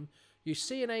time, you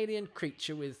see an alien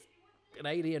creature with an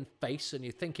alien face and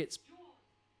you think it's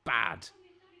bad.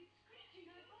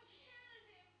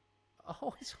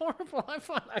 Oh, it's horrible. I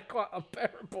find that quite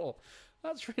unbearable.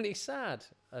 That's really sad.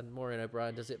 And Maureen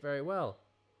O'Brien does it very well.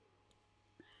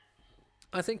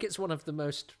 I think it's one of the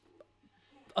most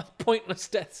pointless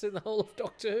deaths in the whole of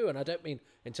Doctor Who. And I don't mean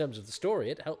in terms of the story.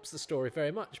 It helps the story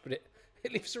very much. But it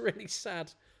leaves a really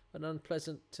sad and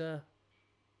unpleasant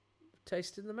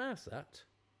taste in the mouth, that.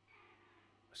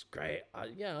 It's great. I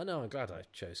know. I'm glad I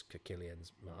chose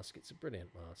Kekilian's mask. It's a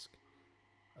brilliant mask.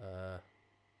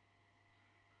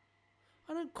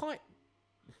 I don't quite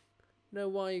know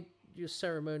why your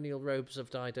ceremonial robes of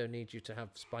Dido need you to have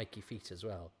spiky feet as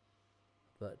well.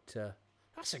 But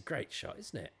that's a great shot,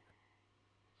 isn't it?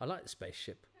 I like the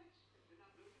spaceship.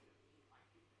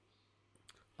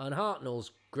 And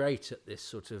Hartnell's great at this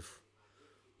sort of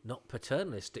not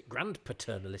paternalistic, grand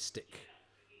paternalistic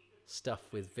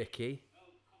stuff with Vicky.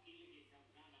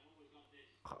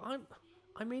 I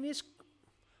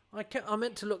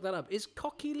meant to look that up. Is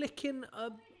Cocky Licking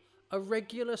a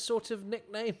regular sort of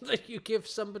nickname that you give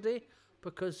somebody?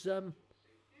 Because I'm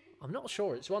not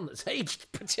sure it's one that's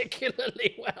aged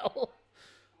particularly well.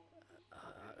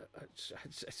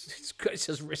 It's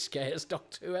as risque as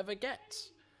Doctor Who ever gets.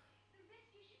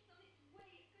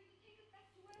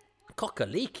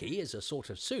 Cock-a-leaky is a sort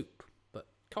of soup, but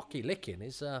Cocky Licking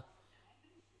is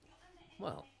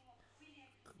we're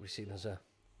seen as a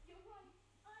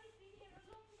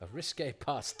risque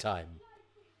pastime.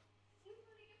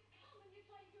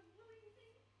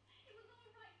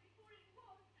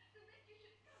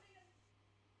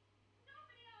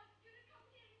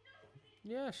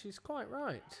 Yeah, she's quite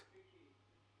right.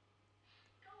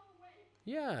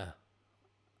 Yeah.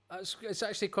 It's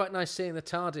actually quite nice seeing the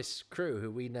TARDIS crew, who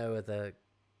we know are the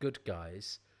good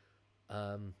guys.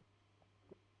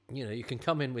 You can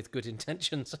come in with good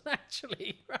intentions and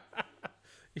actually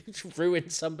you ruin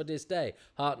somebody's day.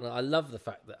 Hartnell, I love the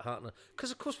fact that Hartnell... Because,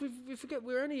 of course, we forget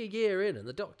we're only a year in, and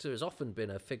the Doctor has often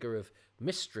been a figure of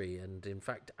mystery and, in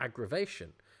fact,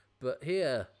 aggravation. But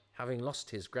here, having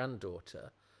lost his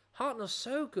granddaughter, Hartnell's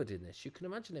so good in this. You can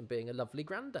imagine him being a lovely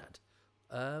granddad.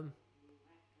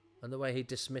 And the way he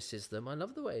dismisses them, I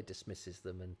love the way he dismisses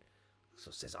them and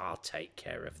sort of says, "I'll take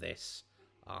care of this.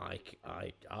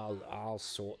 I'll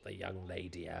sort the young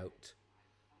lady out."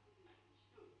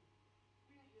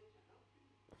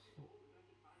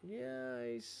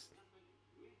 Yeah,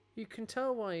 you can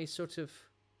tell why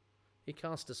he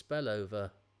cast a spell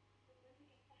over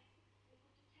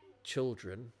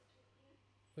children,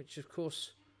 which of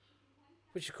course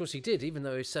he did, even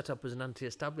though he's set up as an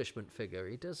anti-establishment figure.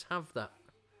 He does have that.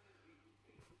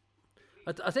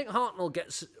 I think Hartnell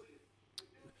gets...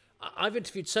 I've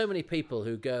interviewed so many people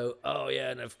who go, "Oh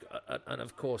yeah, and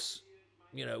of course,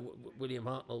 William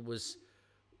Hartnell was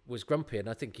grumpy," and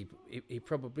I think he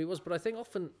probably was. But I think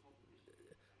often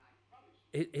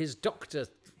his doctor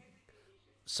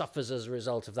suffers as a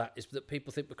result of that. Is that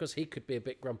people think because he could be a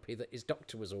bit grumpy that his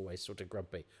doctor was always sort of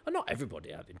grumpy. And not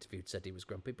everybody I've interviewed said he was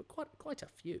grumpy, but quite a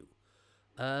few.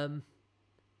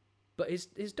 But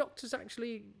his doctor's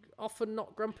actually often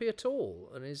not grumpy at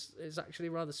all, and is actually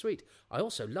rather sweet. I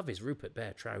also love his Rupert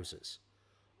Bear trousers.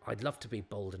 I'd love to be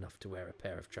bold enough to wear a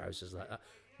pair of trousers like that.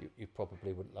 You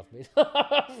probably wouldn't love me.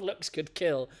 Looks could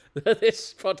kill.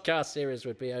 This podcast series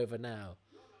would be over now.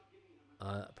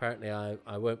 Apparently,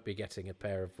 I won't be getting a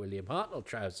pair of William Hartnell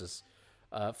trousers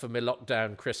for my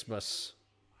lockdown Christmas.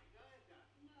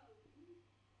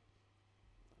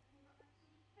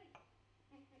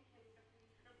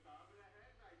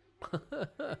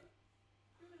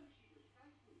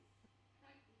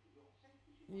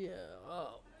 Yeah.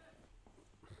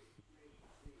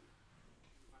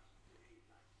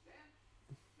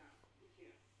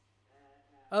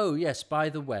 Oh, yes, by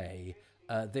the way,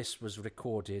 this was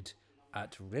recorded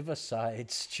at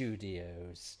Riverside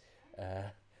Studios.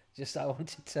 I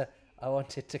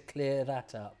wanted to clear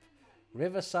that up.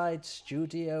 Riverside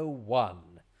Studio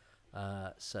 1.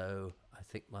 So I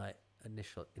think my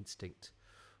initial instinct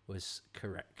was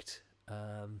correct.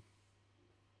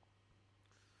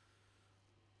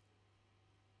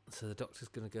 So the Doctor's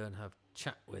going to go and have a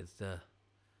chat with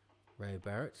Ray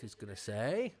Barrett, who's going to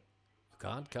say, "You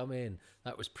can't come in."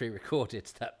 That was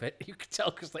pre-recorded, that bit. You can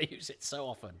tell because they use it so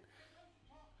often.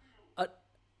 I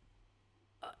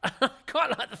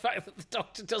quite like the fact that the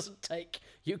Doctor doesn't take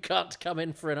 "you can't come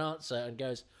in" for an answer and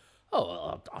goes, Oh,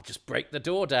 well, I'll just break the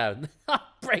door down.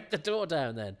 Break the door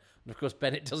down then. And of course,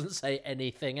 Bennett doesn't say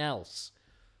anything else.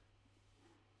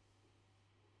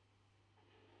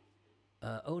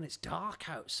 Oh, and it's dark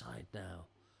outside now,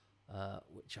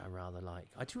 which I rather like.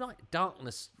 I do like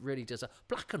darkness. Really does.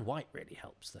 Black and white really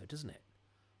helps, though, doesn't it?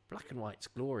 Black and white's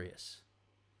glorious.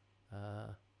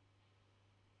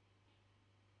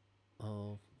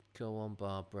 Oh, go on,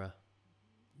 Barbara.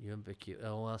 You and Vicky.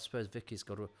 Oh, well, I suppose Vicky's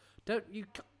got to. Don't you?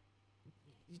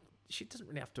 She doesn't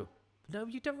really have to. No,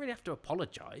 you don't really have to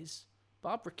apologise.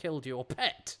 Barbara killed your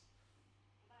pet.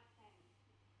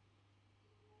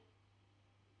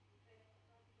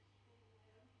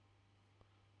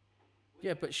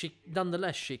 Yeah, but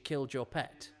nonetheless, she killed your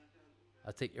pet.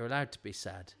 I think you're allowed to be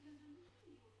sad.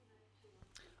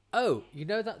 Oh, you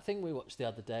know that thing we watched the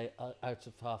other day, Out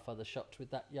of Half Other Shots,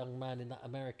 with that young man in that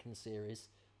American series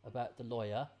about the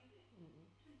lawyer?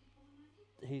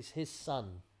 He's his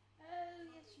son. Oh,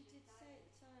 yes, you did say at the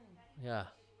time. Yeah.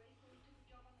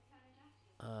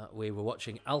 We were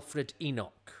watching Alfred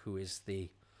Enoch, who is the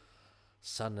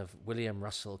son of William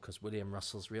Russell, because William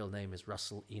Russell's real name is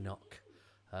Russell Enoch,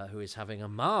 who is having a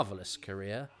marvellous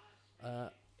career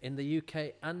in the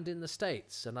UK and in the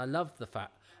States. And I love the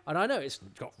fact, and I know it's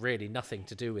got really nothing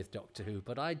to do with Doctor Who,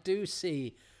 but I do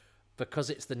see, because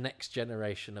it's the next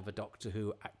generation of a Doctor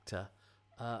Who actor,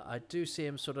 I do see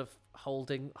him sort of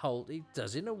he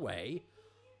does in a way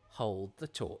hold the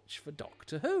torch for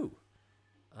Doctor Who.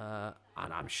 And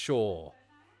I'm sure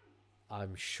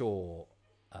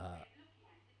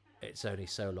it's only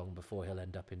so long before he'll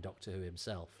end up in Doctor Who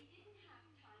himself.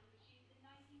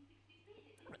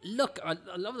 Look, I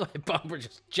love the way Barbara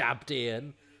just jabbed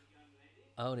Ian.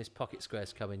 Oh, and his pocket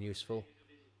squares come in useful.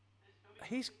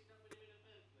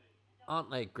 Aren't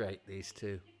they great, these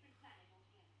two?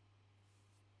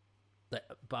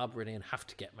 Barbara and Ian have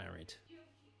to get married,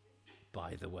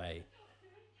 by the way.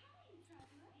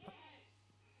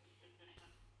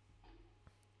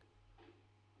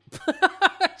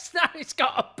 Now he's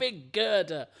got a big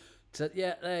girder.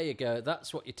 Yeah, there you go.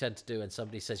 That's what you tend to do when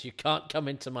somebody says, you can't come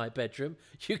into my bedroom.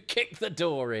 You kick the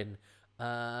door in.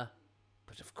 But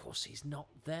of course he's not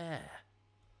there.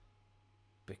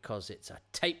 Because it's a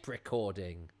tape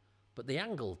recording. But the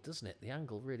angle, doesn't it? The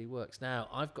angle really works. Now,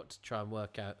 I've got to try and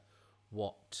work out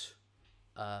what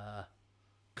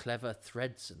clever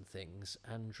threads and things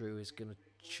Andrew is going to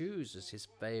choose as his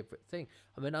favourite thing.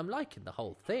 I mean, I'm liking the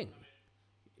whole thing.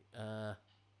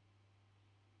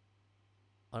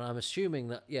 And I'm assuming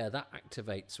that, that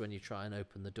activates when you try and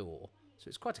open the door. So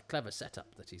it's quite a clever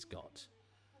setup that he's got.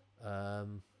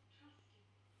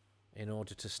 In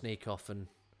order to sneak off and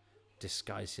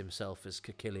disguise himself as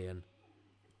Kikilian.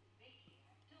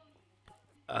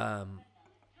 Of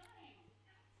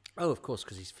course,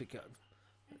 because he's figured...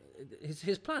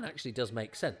 His plan actually does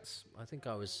make sense. I think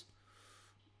I was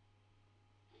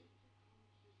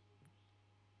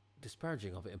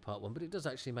disparaging of it in part one, but it does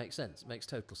actually make sense. It makes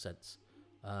total sense.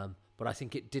 But I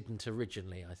think it didn't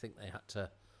originally. I think they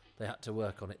had to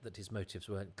work on it that his motives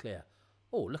weren't clear.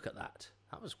 Oh, look at that!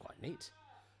 That was quite neat.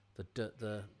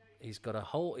 He's got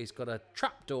a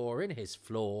trapdoor in his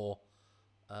floor,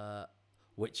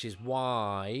 which is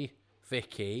why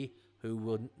Vicky, who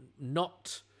would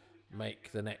not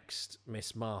make the next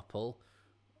Miss Marple,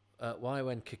 why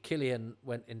when Kikilian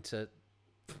went into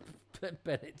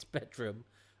Bennett's bedroom,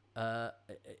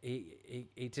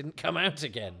 he didn't come out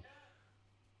again.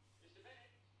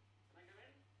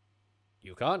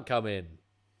 You can't come in.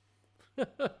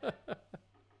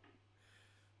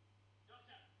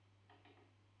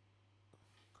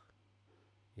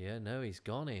 Yeah, no, he's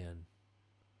gone, Ian.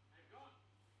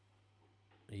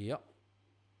 Yep.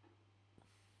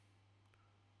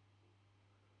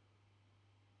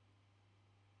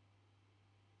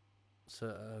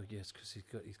 So, yes, because he's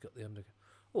got the under.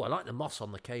 Oh, I like the moss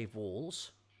on the cave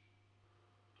walls.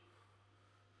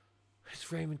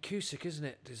 It's Raymond Cusick, isn't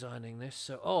it, designing this?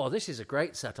 So, this is a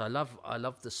great set. I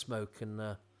love the smoke and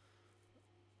the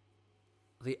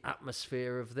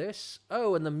atmosphere of this.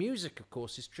 Oh, and the music, of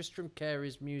course, is Tristram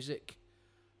Carey's music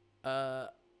that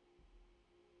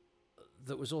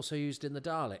was also used in the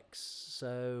Daleks.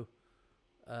 So,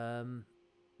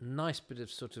 nice bit of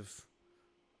sort of...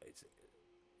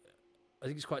 I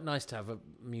think it's quite nice to have a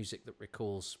music that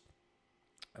recalls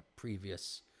a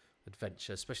previous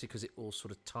adventure, especially because it all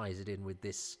sort of ties it in with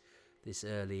this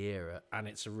early era, and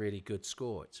it's a really good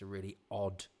score. It's a really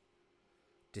odd,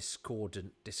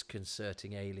 discordant,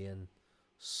 disconcerting alien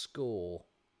score.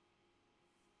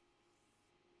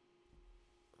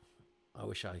 I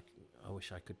wish I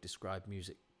could describe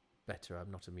music better.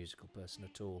 I'm not a musical person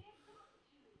at all.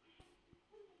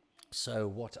 So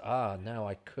what? Now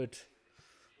I could.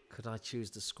 Could I choose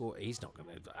the score? He's not going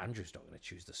to. Andrew's not going to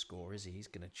choose the score, is he? He's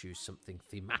going to choose something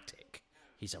thematic.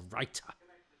 He's a writer.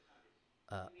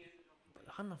 But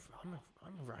I'm a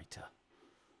writer.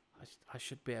 I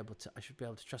should be able to. I should be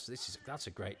able to trust. That's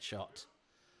a great shot.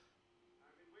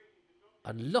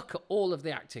 And look at all of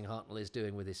the acting Hartnell is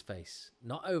doing with his face.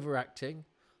 Not overacting,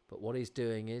 but what he's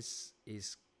doing is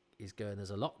going.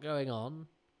 There's a lot going on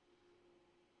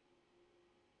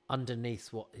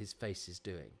underneath what his face is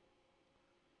doing.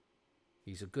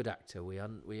 He's a good actor.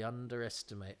 We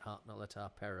underestimate Hartnell at our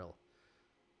peril.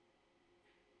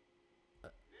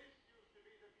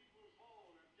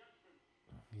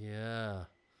 Yeah,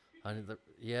 and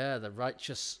the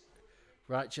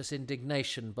righteous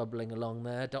indignation bubbling along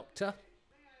there, Doctor.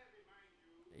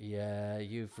 Yeah,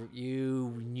 you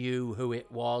knew who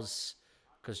it was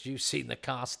because you've seen the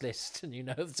cast list and you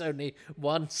know there's only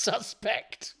one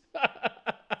suspect.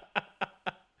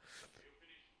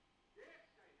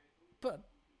 But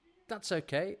that's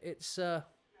okay. It's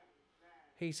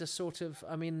he's a sort of.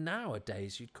 I mean,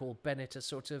 nowadays you'd call Bennett a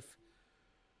sort of.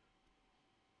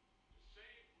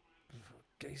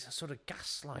 He's a sort of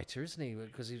gaslighter, isn't he?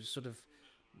 Because he's sort of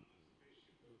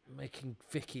making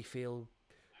Vicky feel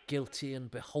guilty and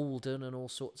beholden and all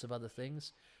sorts of other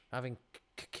things. Having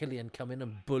Killian come in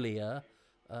and bully her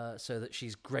so that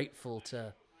she's grateful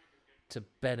to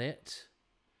Bennett.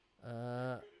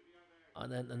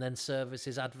 And then serve as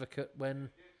his advocate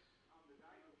when,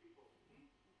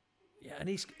 and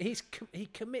he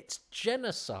commits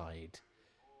genocide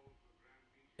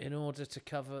in order to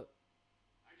cover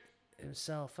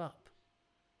himself up.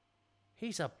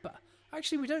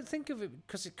 Actually, we don't think of it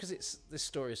because it's this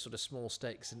story is sort of small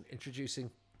stakes and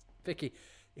introducing Vicky.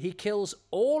 He kills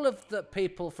all of the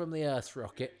people from the Earth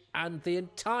rocket and the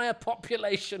entire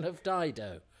population of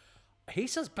Dido.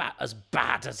 He's as bad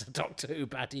as a Doctor Who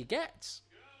baddie gets.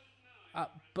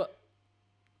 But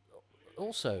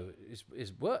also,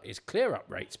 his clear-up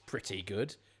rate's pretty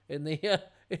good in the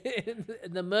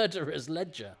in the murderer's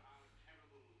ledger.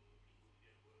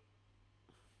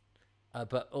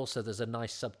 But also, there's a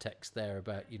nice subtext there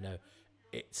about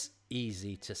it's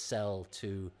easy to sell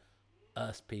to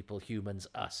Earth people, humans,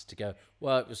 us, to go.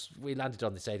 Well, we landed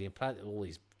on this alien planet. All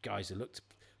these guys who looked.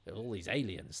 All these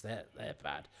aliens, they're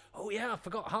bad. Oh yeah, I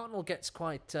forgot. Hartnell gets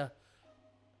quite.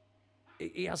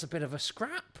 He has a bit of a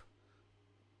scrap.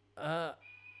 Oh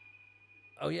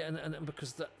yeah, and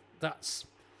because that's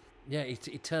yeah, he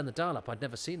turned the dial up. I'd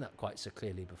never seen that quite so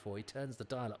clearly before. He turns the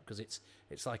dial up because it's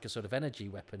like a sort of energy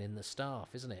weapon in the staff,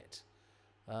 isn't it?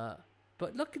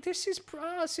 But look, this is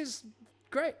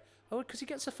great. Oh, because he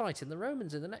gets a fight in the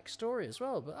Romans in the next story as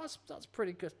well. But that's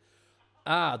pretty good.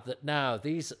 That now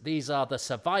these are the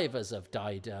survivors of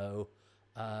Dido.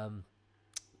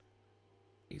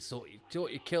 He thought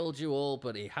he killed you all,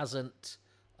 but he hasn't.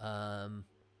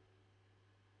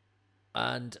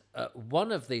 And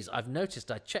one of these, I've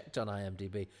noticed, I checked on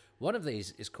IMDb, one of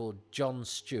these is called Jon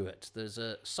Stewart. There's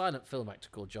a silent film actor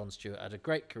called Jon Stewart, had a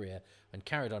great career and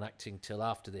carried on acting till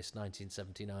after this,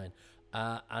 1979.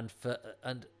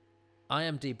 And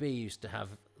IMDb used to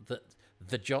have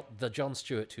the Jon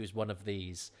Stewart, who's one of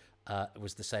these,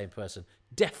 was the same person.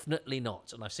 Definitely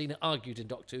not. And I've seen it argued in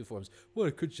Doctor Who forums. Well,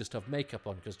 it could just have makeup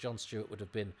on because Jon Stewart would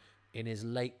have been in his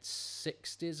late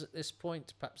 60s at this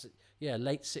point. Perhaps,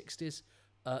 late 60s.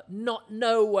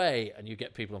 No way. And you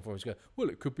get people on forums go, well,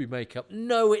 it could be makeup.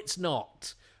 No, it's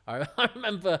not. I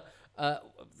remember there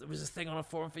was a thing on a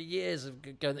forum for years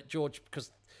of going that George,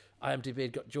 because IMDb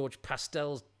had got George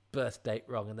Pastel's birth date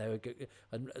wrong, and they were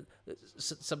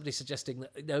somebody suggesting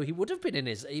that he might have been in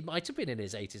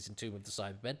his 80s in Tomb of the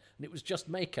Cybermen, and it was just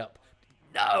makeup.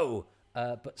 No,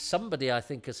 but somebody I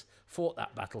think has fought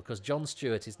that battle because Jon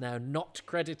Stewart is now not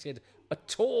credited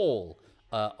at all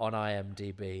on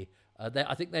IMDb.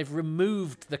 I think they've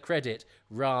removed the credit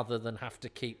rather than have to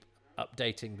keep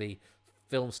updating the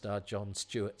film star Jon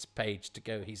Stewart's page to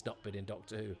go he's not been in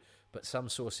Doctor Who, but some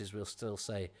sources will still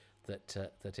say that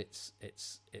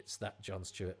it's that Jon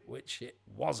Stewart, which it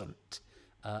wasn't.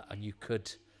 And you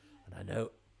could, and I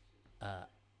know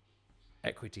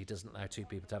Equity doesn't allow two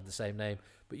people to have the same name,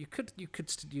 but you could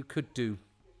do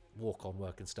walk-on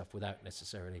work and stuff without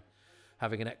necessarily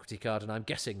having an Equity card, and I'm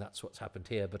guessing that's what's happened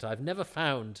here. But we've never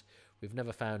found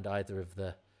either of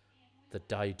the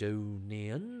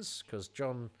Didonians, because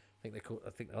John, I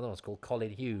think the other one's called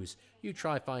Colin Hughes. You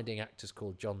try finding actors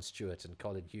called Jon Stewart and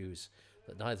Colin Hughes,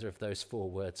 that neither of those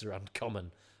four words are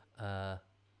uncommon,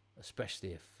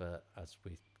 especially if, as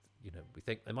we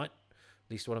think they might,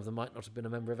 at least one of them might not have been a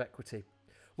member of Equity.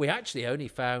 We actually only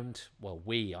found,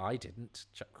 I didn't,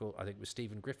 chap called, I think it was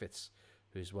Stephen Griffiths,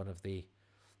 who's one of the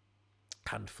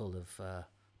handful of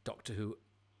Doctor Who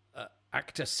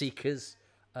actor seekers,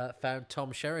 found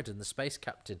Tom Sheridan, the space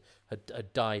captain,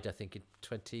 had died, I think, in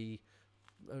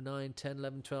 2009, 10,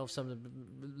 11, 12, something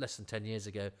less than 10 years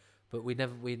ago. But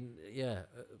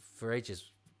for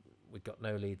ages, we got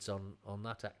no leads on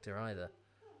that actor either.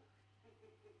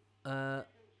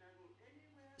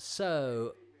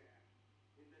 So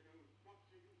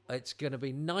it's going to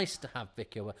be nice to have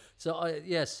Vicky over. So I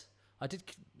did.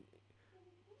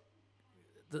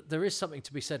 There is something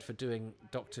to be said for doing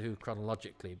Doctor Who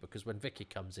chronologically, because when Vicky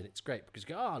comes in, it's great because you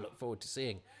go, I look forward to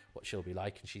seeing what she'll be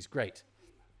like, and she's great.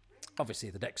 Obviously,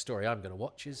 the next story I'm going to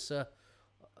watch is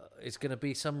going to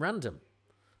be some random.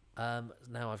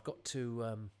 Now I've got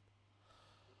to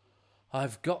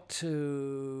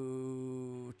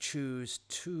choose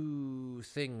two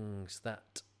things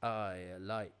that I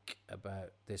like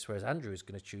about this, whereas Andrew is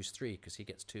going to choose three because he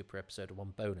gets 2 per episode and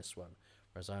 1 bonus one,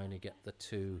 whereas I only get the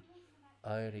two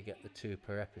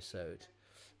per episode.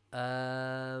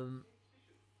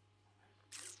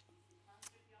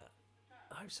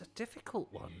 It's a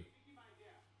difficult one,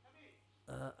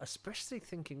 especially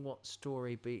thinking what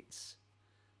story beats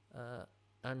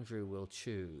Andrew will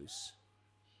choose.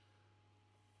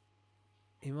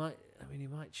 He might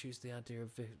choose the idea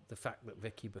of the fact that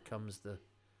Vicky becomes the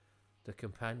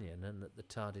companion and that the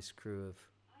TARDIS crew have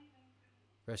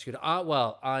rescued her.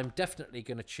 Well, I'm definitely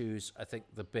going to choose, I think,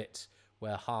 the bit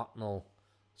where Hartnell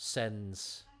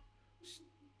sends...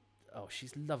 Oh,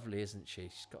 she's lovely, isn't she?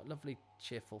 She's got a lovely,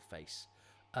 cheerful face.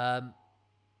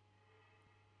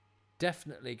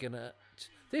 Definitely going to...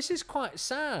 This is quite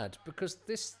sad, because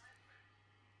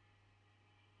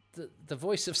the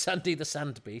voice of Sandy the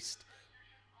Sandbeast...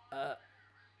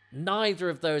 neither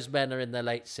of those men are in their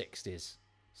late 60s.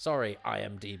 Sorry,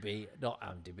 IMDb. Not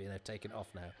IMDb, they've taken it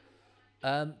off now.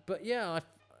 But yeah,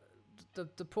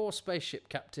 the poor spaceship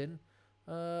captain,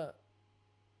 would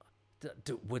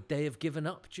they have given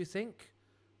up, do you think?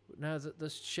 Now that the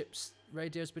ship's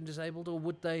radio's been disabled, or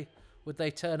would they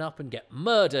turn up and get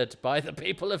murdered by the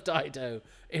people of Dido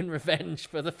in revenge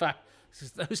for the fact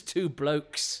those two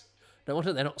blokes... No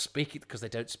wonder they're not speaking, because they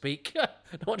don't speak. No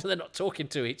wonder they're not talking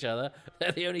to each other.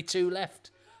 They're the only two left.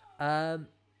 I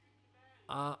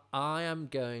am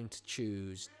going to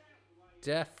choose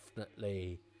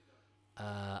definitely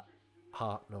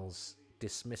Hartnell's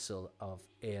dismissal of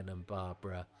Ian and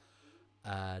Barbara.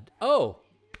 And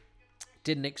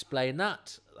didn't explain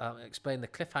that. Explain the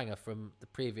cliffhanger from the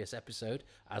previous episode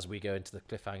as we go into the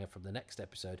cliffhanger from the next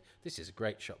episode. This is a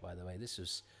great shot, by the way. This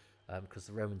was... because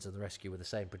the Romans and the Rescue were the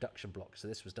same production block, so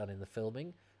this was done in the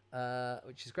filming,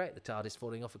 which is great. The TARDIS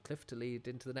falling off a cliff to lead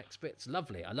into the next bit. It's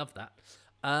lovely. I love that.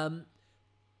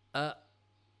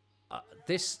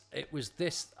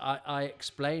 I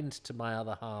explained to my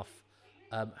other half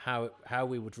how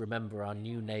we would remember our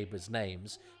new neighbours'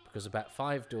 names, because about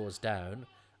 5 doors down,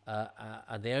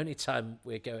 and the only time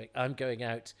I'm going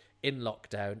out in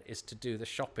lockdown is to do the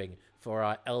shopping for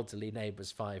our elderly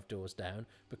neighbours 5 doors down,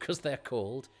 because they're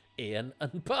called Ian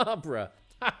and Barbara.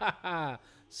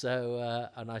 So,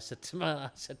 and I said to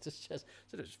Jess,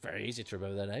 it's very easy to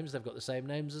remember their names. They've got the same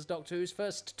names as Doctor Who's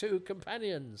first 2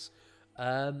 companions.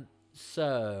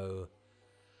 So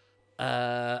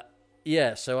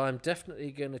I'm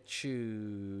definitely going to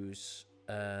choose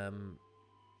the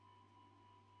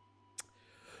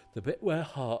bit where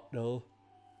Hartnell,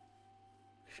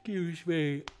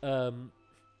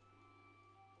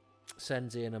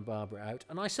 sends Ian and Barbara out.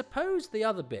 And I suppose the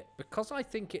other bit, because I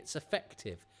think it's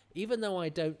effective, even though I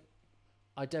don't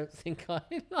think I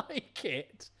like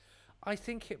it, I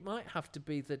think it might have to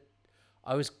be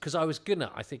I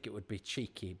think it would be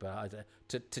cheeky, but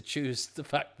to choose the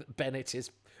fact that Bennett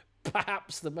is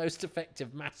perhaps the most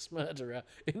effective mass murderer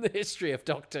in the history of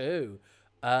Doctor Who.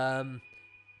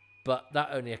 But that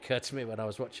only occurred to me when I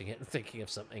was watching it and thinking of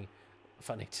something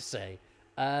funny to say.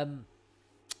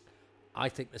 I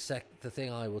think the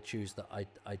thing I will choose that I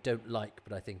don't like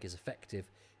but I think is effective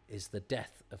is the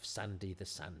death of Sandy the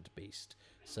Sandbeast.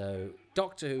 So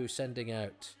Doctor Who sending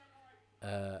out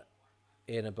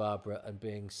Ian and Barbara and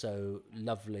being so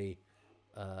lovely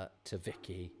to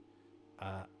Vicky,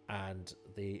 and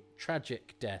the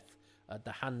tragic death at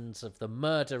the hands of the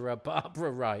murderer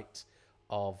Barbara Wright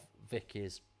of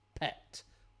Vicky's pet.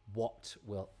 What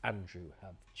will Andrew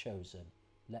have chosen?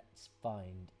 Let's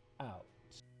find out.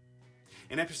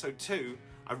 In episode 2,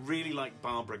 I really like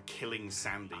Barbara killing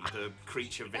Sandy, the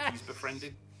creature Vicky's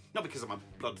befriended. Not because I'm a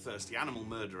bloodthirsty animal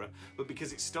murderer, but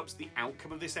because it stops the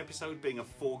outcome of this episode being a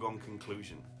foregone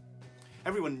conclusion.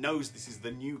 Everyone knows this is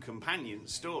the new companion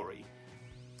story,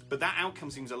 But that outcome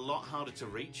seems a lot harder to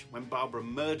reach when Barbara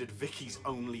murdered Vicky's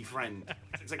only friend.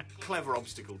 It's a clever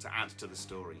obstacle to add to the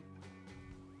story.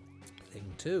 Thing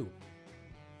 2.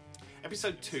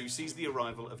 Episode 2 sees the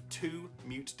arrival of 2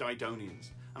 mute Didonians,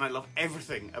 and I love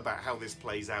everything about how this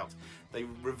plays out. They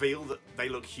reveal that they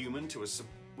look human,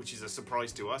 which is a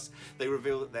surprise to us. They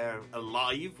reveal that they're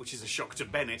alive, which is a shock to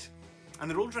Bennett.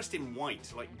 And they're all dressed in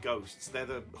white, like ghosts. They're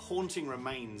the haunting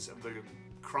remains of the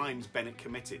crimes Bennett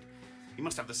committed. He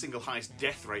must have the single highest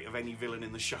death rate of any villain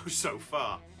in the show so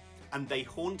far. And they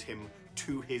haunt him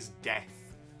to his death,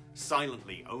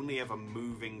 silently, only ever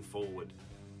moving forward.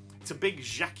 It's a big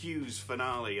Jacques Hughes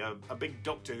finale, a big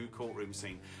Doctor Who courtroom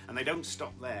scene. And they don't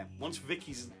stop there. Once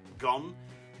Vicky's gone,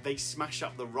 they smash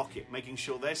up the rocket, making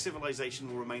sure their civilization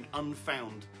will remain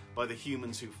unfound by the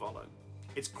humans who follow.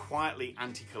 It's quietly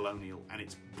anti-colonial, and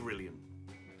it's brilliant.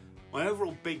 My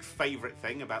overall big favourite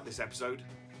thing about this episode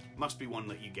must be one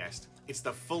that you guessed. It's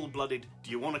the full-blooded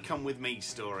 "do you want to come with me"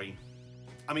 story.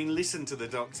 I mean, listen to the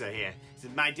Doctor here. He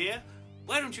said, "My dear,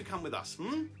 why don't you come with us,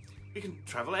 We can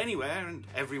travel anywhere and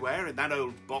everywhere in that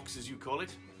old box, as you call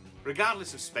it,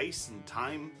 regardless of space and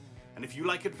time. And if you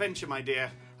like adventure, my dear,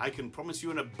 I can promise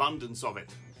you an abundance of it.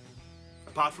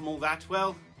 Apart from all that,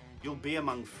 well, you'll be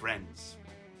among friends."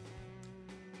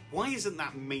 Why isn't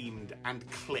that memed and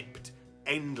clipped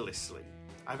endlessly?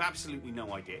 I've absolutely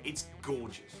no idea. It's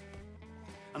gorgeous.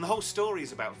 And the whole story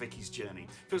is about Vicky's journey.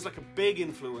 Feels like a big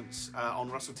influence on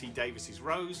Russell T Davies's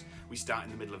Rose. We start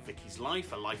in the middle of Vicky's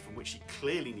life, a life from which she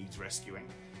clearly needs rescuing.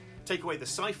 Take away the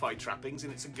sci-fi trappings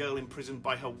and it's a girl imprisoned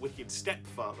by her wicked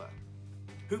stepfather.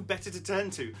 Who better to turn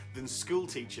to than school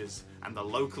teachers and the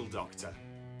local doctor?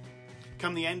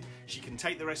 Come the end, she can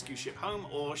take the rescue ship home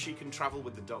or she can travel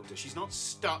with the Doctor. She's not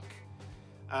stuck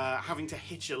having to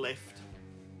hitch a lift.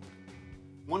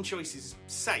 One choice is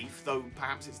safe, though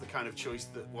perhaps it's the kind of choice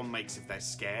that one makes if they're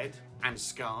scared and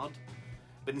scarred.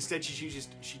 But instead she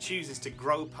chooses to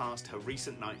grow past her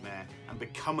recent nightmare and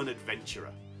become an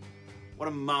adventurer. What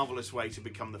a marvellous way to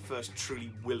become the first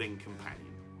truly willing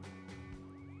companion.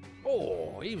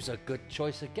 Oh, he was a good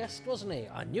choice of guest, wasn't he?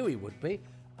 I knew he would be.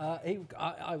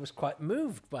 I was quite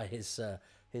moved by his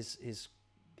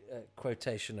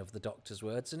quotation of the Doctor's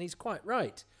words, and he's quite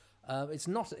right. It's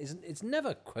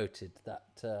never quoted,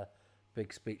 that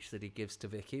big speech that he gives to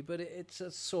Vicky, but it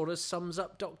sort of sums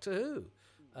up Doctor Who.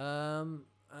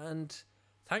 And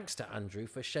thanks to Andrew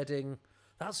for shedding.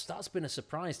 That's been a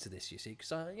surprise to this, you see,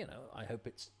 because I hope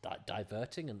it's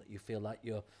diverting and that you feel like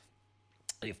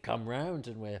you've come round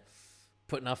and we're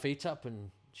putting our feet up and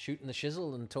shooting the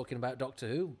shizzle and talking about Doctor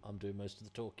Who. I'm doing most of the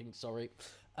talking, sorry.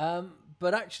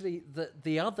 But actually,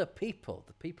 the other people,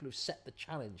 the people who've set the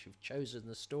challenge, who've chosen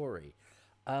the story,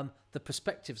 the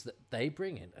perspectives that they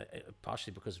bring in,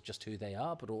 partially because of just who they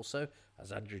are, but also,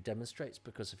 as Andrew demonstrates,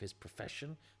 because of his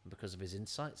profession and because of his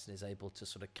insights, and is able to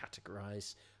sort of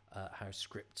categorise how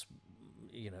scripts,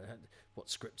 what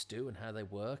scripts do and how they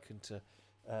work, and to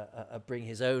bring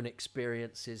his own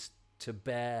experiences to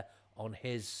bear on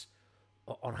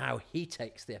how he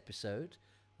takes the episode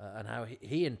and how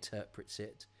he interprets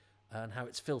it and how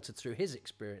it's filtered through his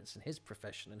experience and his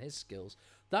profession and his skills.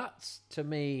 That's, to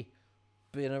me,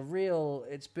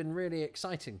 it's been really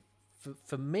exciting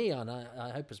for me, and I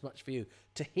hope as much for you,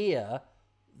 to hear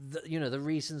the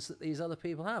reasons that these other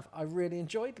people have. I really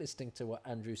enjoyed listening to what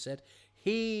Andrew said.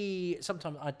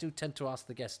 Sometimes I do tend to ask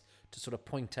the guest to sort of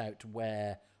point out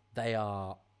where they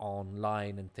are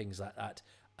online and things like that.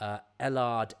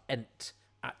 Ellard Ent,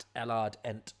 at Ellard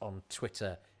Ent on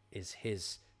Twitter, is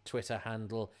his Twitter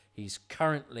handle. He's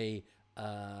currently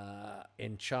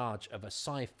in charge of a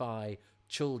sci-fi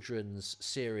children's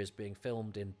series being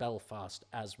filmed in Belfast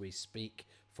as we speak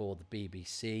for the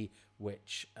BBC,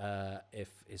 which, if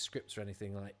his scripts are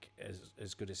anything like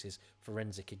as good as his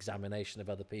forensic examination of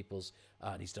other people's,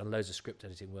 and he's done loads of script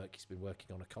editing work. He's been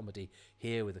working on a comedy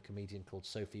here with a comedian called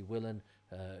Sophie Willan,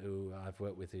 who I've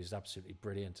worked with, who's absolutely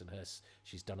brilliant, and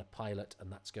she's done a pilot,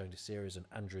 and that's going to series, and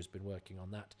Andrew's been working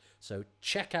on that. So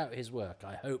check out his work.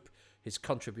 I hope his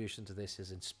contribution to this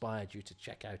has inspired you to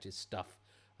check out his stuff,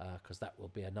 because that will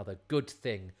be another good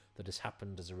thing that has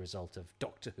happened as a result of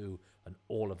Doctor Who and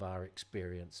all of our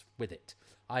experience with it.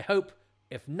 I hope,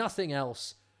 if nothing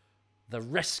else, the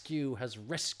rescue has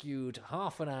rescued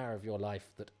half an hour of your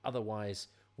life that otherwise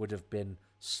would have been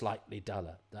slightly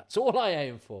duller. That's all I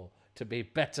aim for, to be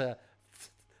better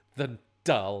than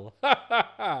dull.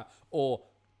 Or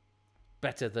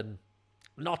better than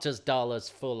not as dull as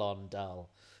full-on dull.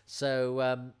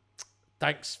 So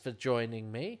thanks for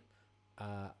joining me.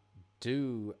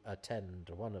 Do attend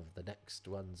one of the next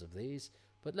ones of these,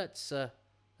 but let's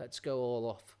go all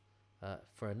off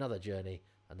for another journey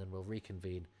and then we'll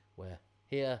reconvene where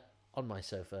here on my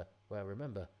sofa, where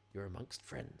remember, you're amongst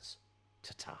friends.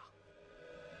 Ta-ta.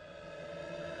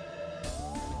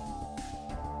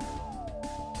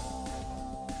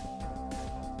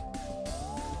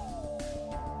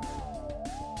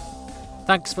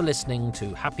 Thanks for listening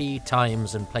to Happy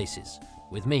Times and Places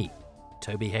with me,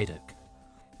 Toby Haydock.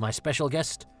 My special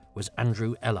guest was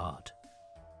Andrew Ellard.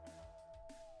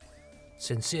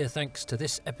 Sincere thanks to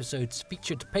this episode's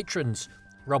featured patrons,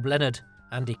 Rob Leonard,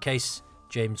 Andy Case,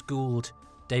 James Gould,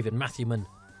 David Matthewman,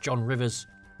 John Rivers,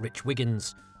 Rich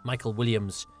Wiggins, Michael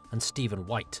Williams, and Stephen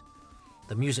White.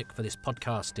 The music for this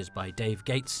podcast is by Dave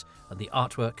Gates, and the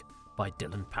artwork by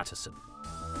Dylan Patterson.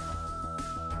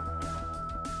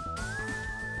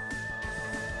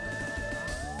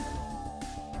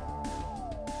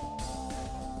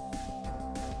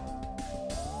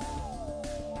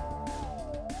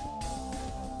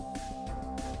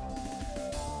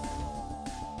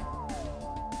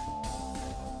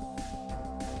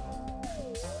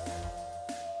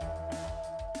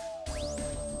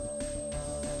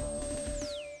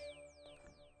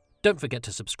 Don't forget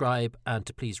to subscribe and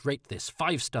to please rate this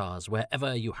 5 stars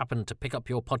wherever you happen to pick up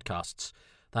your podcasts.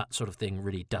 That sort of thing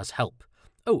really does help.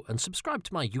 Oh, and subscribe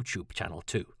to my YouTube channel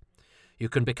too. You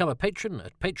can become a patron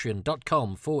at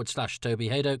patreon.com/Toby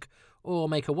Haydock or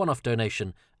make a one-off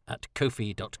donation at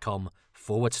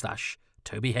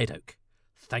ko-fi.com/Toby Haydock.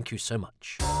 Thank you so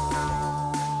much.